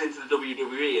she comes into the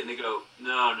WWE and they go,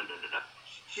 no.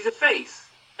 She's a face.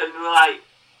 And we're like,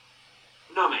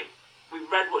 no, mate. We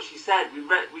read what she said. We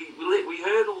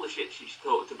heard all the shit she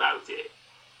talked about it.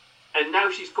 And now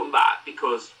she's come back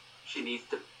because she needs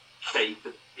to save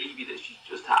the baby that she's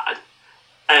just had.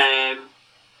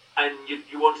 and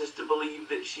you want us to believe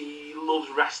that she loves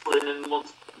wrestling and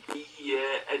wants to be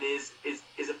here and is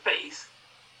a face.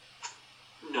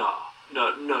 No,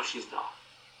 she's not.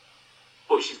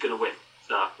 But she's going to win.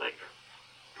 So, like.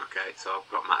 Okay, so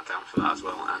I've got Matt down for that as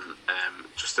well. And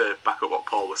just to back up what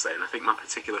Paul was saying, I think my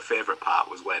particular favourite part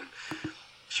was when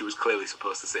she was clearly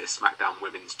supposed to say SmackDown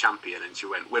Women's Champion, and she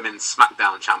went Women's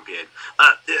SmackDown Champion.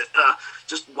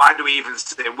 Just why do we even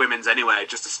say Women's anyway?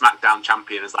 Just a SmackDown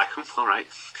Champion is like, all right,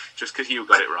 just because you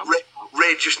got it wrong.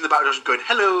 Ray just in the background going,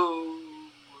 hello.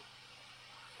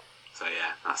 So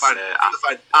yeah, that's fine.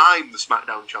 I'm the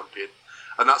SmackDown Champion.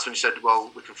 And that's when she said, well,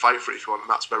 we can fight for it if you want.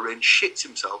 And that's where Reigns shits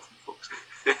himself and fucks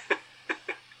it.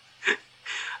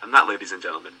 And that, ladies and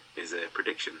gentlemen, is a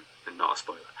prediction and not a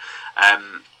spoiler.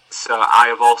 So I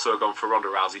have also gone for Ronda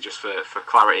Rousey just for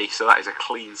clarity. So that is a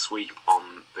clean sweep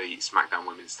on the SmackDown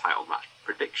Women's title match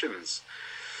predictions.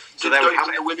 So there we have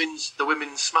it. The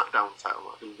women's SmackDown title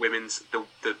match.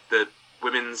 The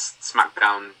women's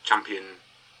SmackDown champion.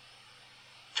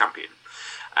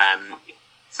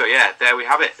 So yeah, there we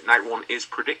have it. Night 1 is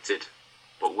predicted.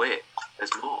 But wait,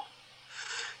 there's more.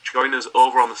 Join us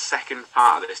over on the second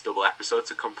part of this double episode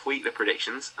to complete the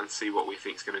predictions and see what we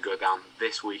think is going to go down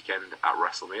this weekend at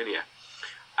WrestleMania.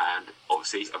 And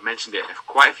obviously, I've mentioned it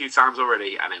quite a few times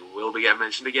already, and it will be getting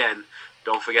mentioned again.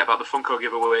 Don't forget about the Funko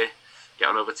giveaway. Get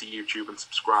on over to YouTube and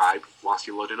subscribe whilst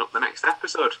you're loading up the next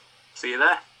episode. See you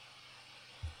there.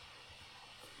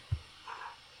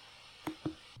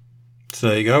 So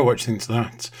there you go, what do you think of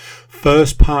that?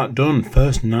 First part done,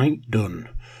 first night done,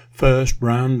 first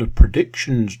round of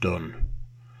predictions done.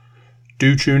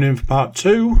 Do tune in for part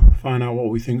 2, find out what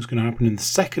we think is going to happen in the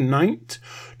second night.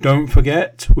 Don't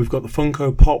forget, we've got the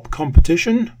Funko Pop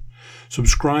competition,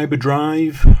 subscriber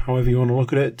drive, however you want to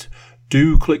look at it.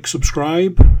 Do click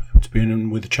subscribe to be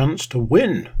in with a chance to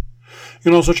win. You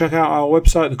can also check out our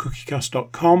website,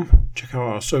 thecookiecast.com, check out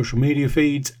our social media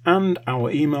feeds and our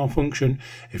email function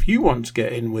if you want to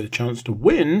get in with a chance to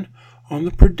win on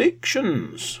the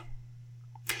predictions.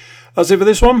 That's it for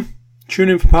this one. Tune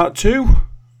in for part 2,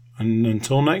 and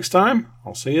until next time,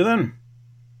 I'll see you then.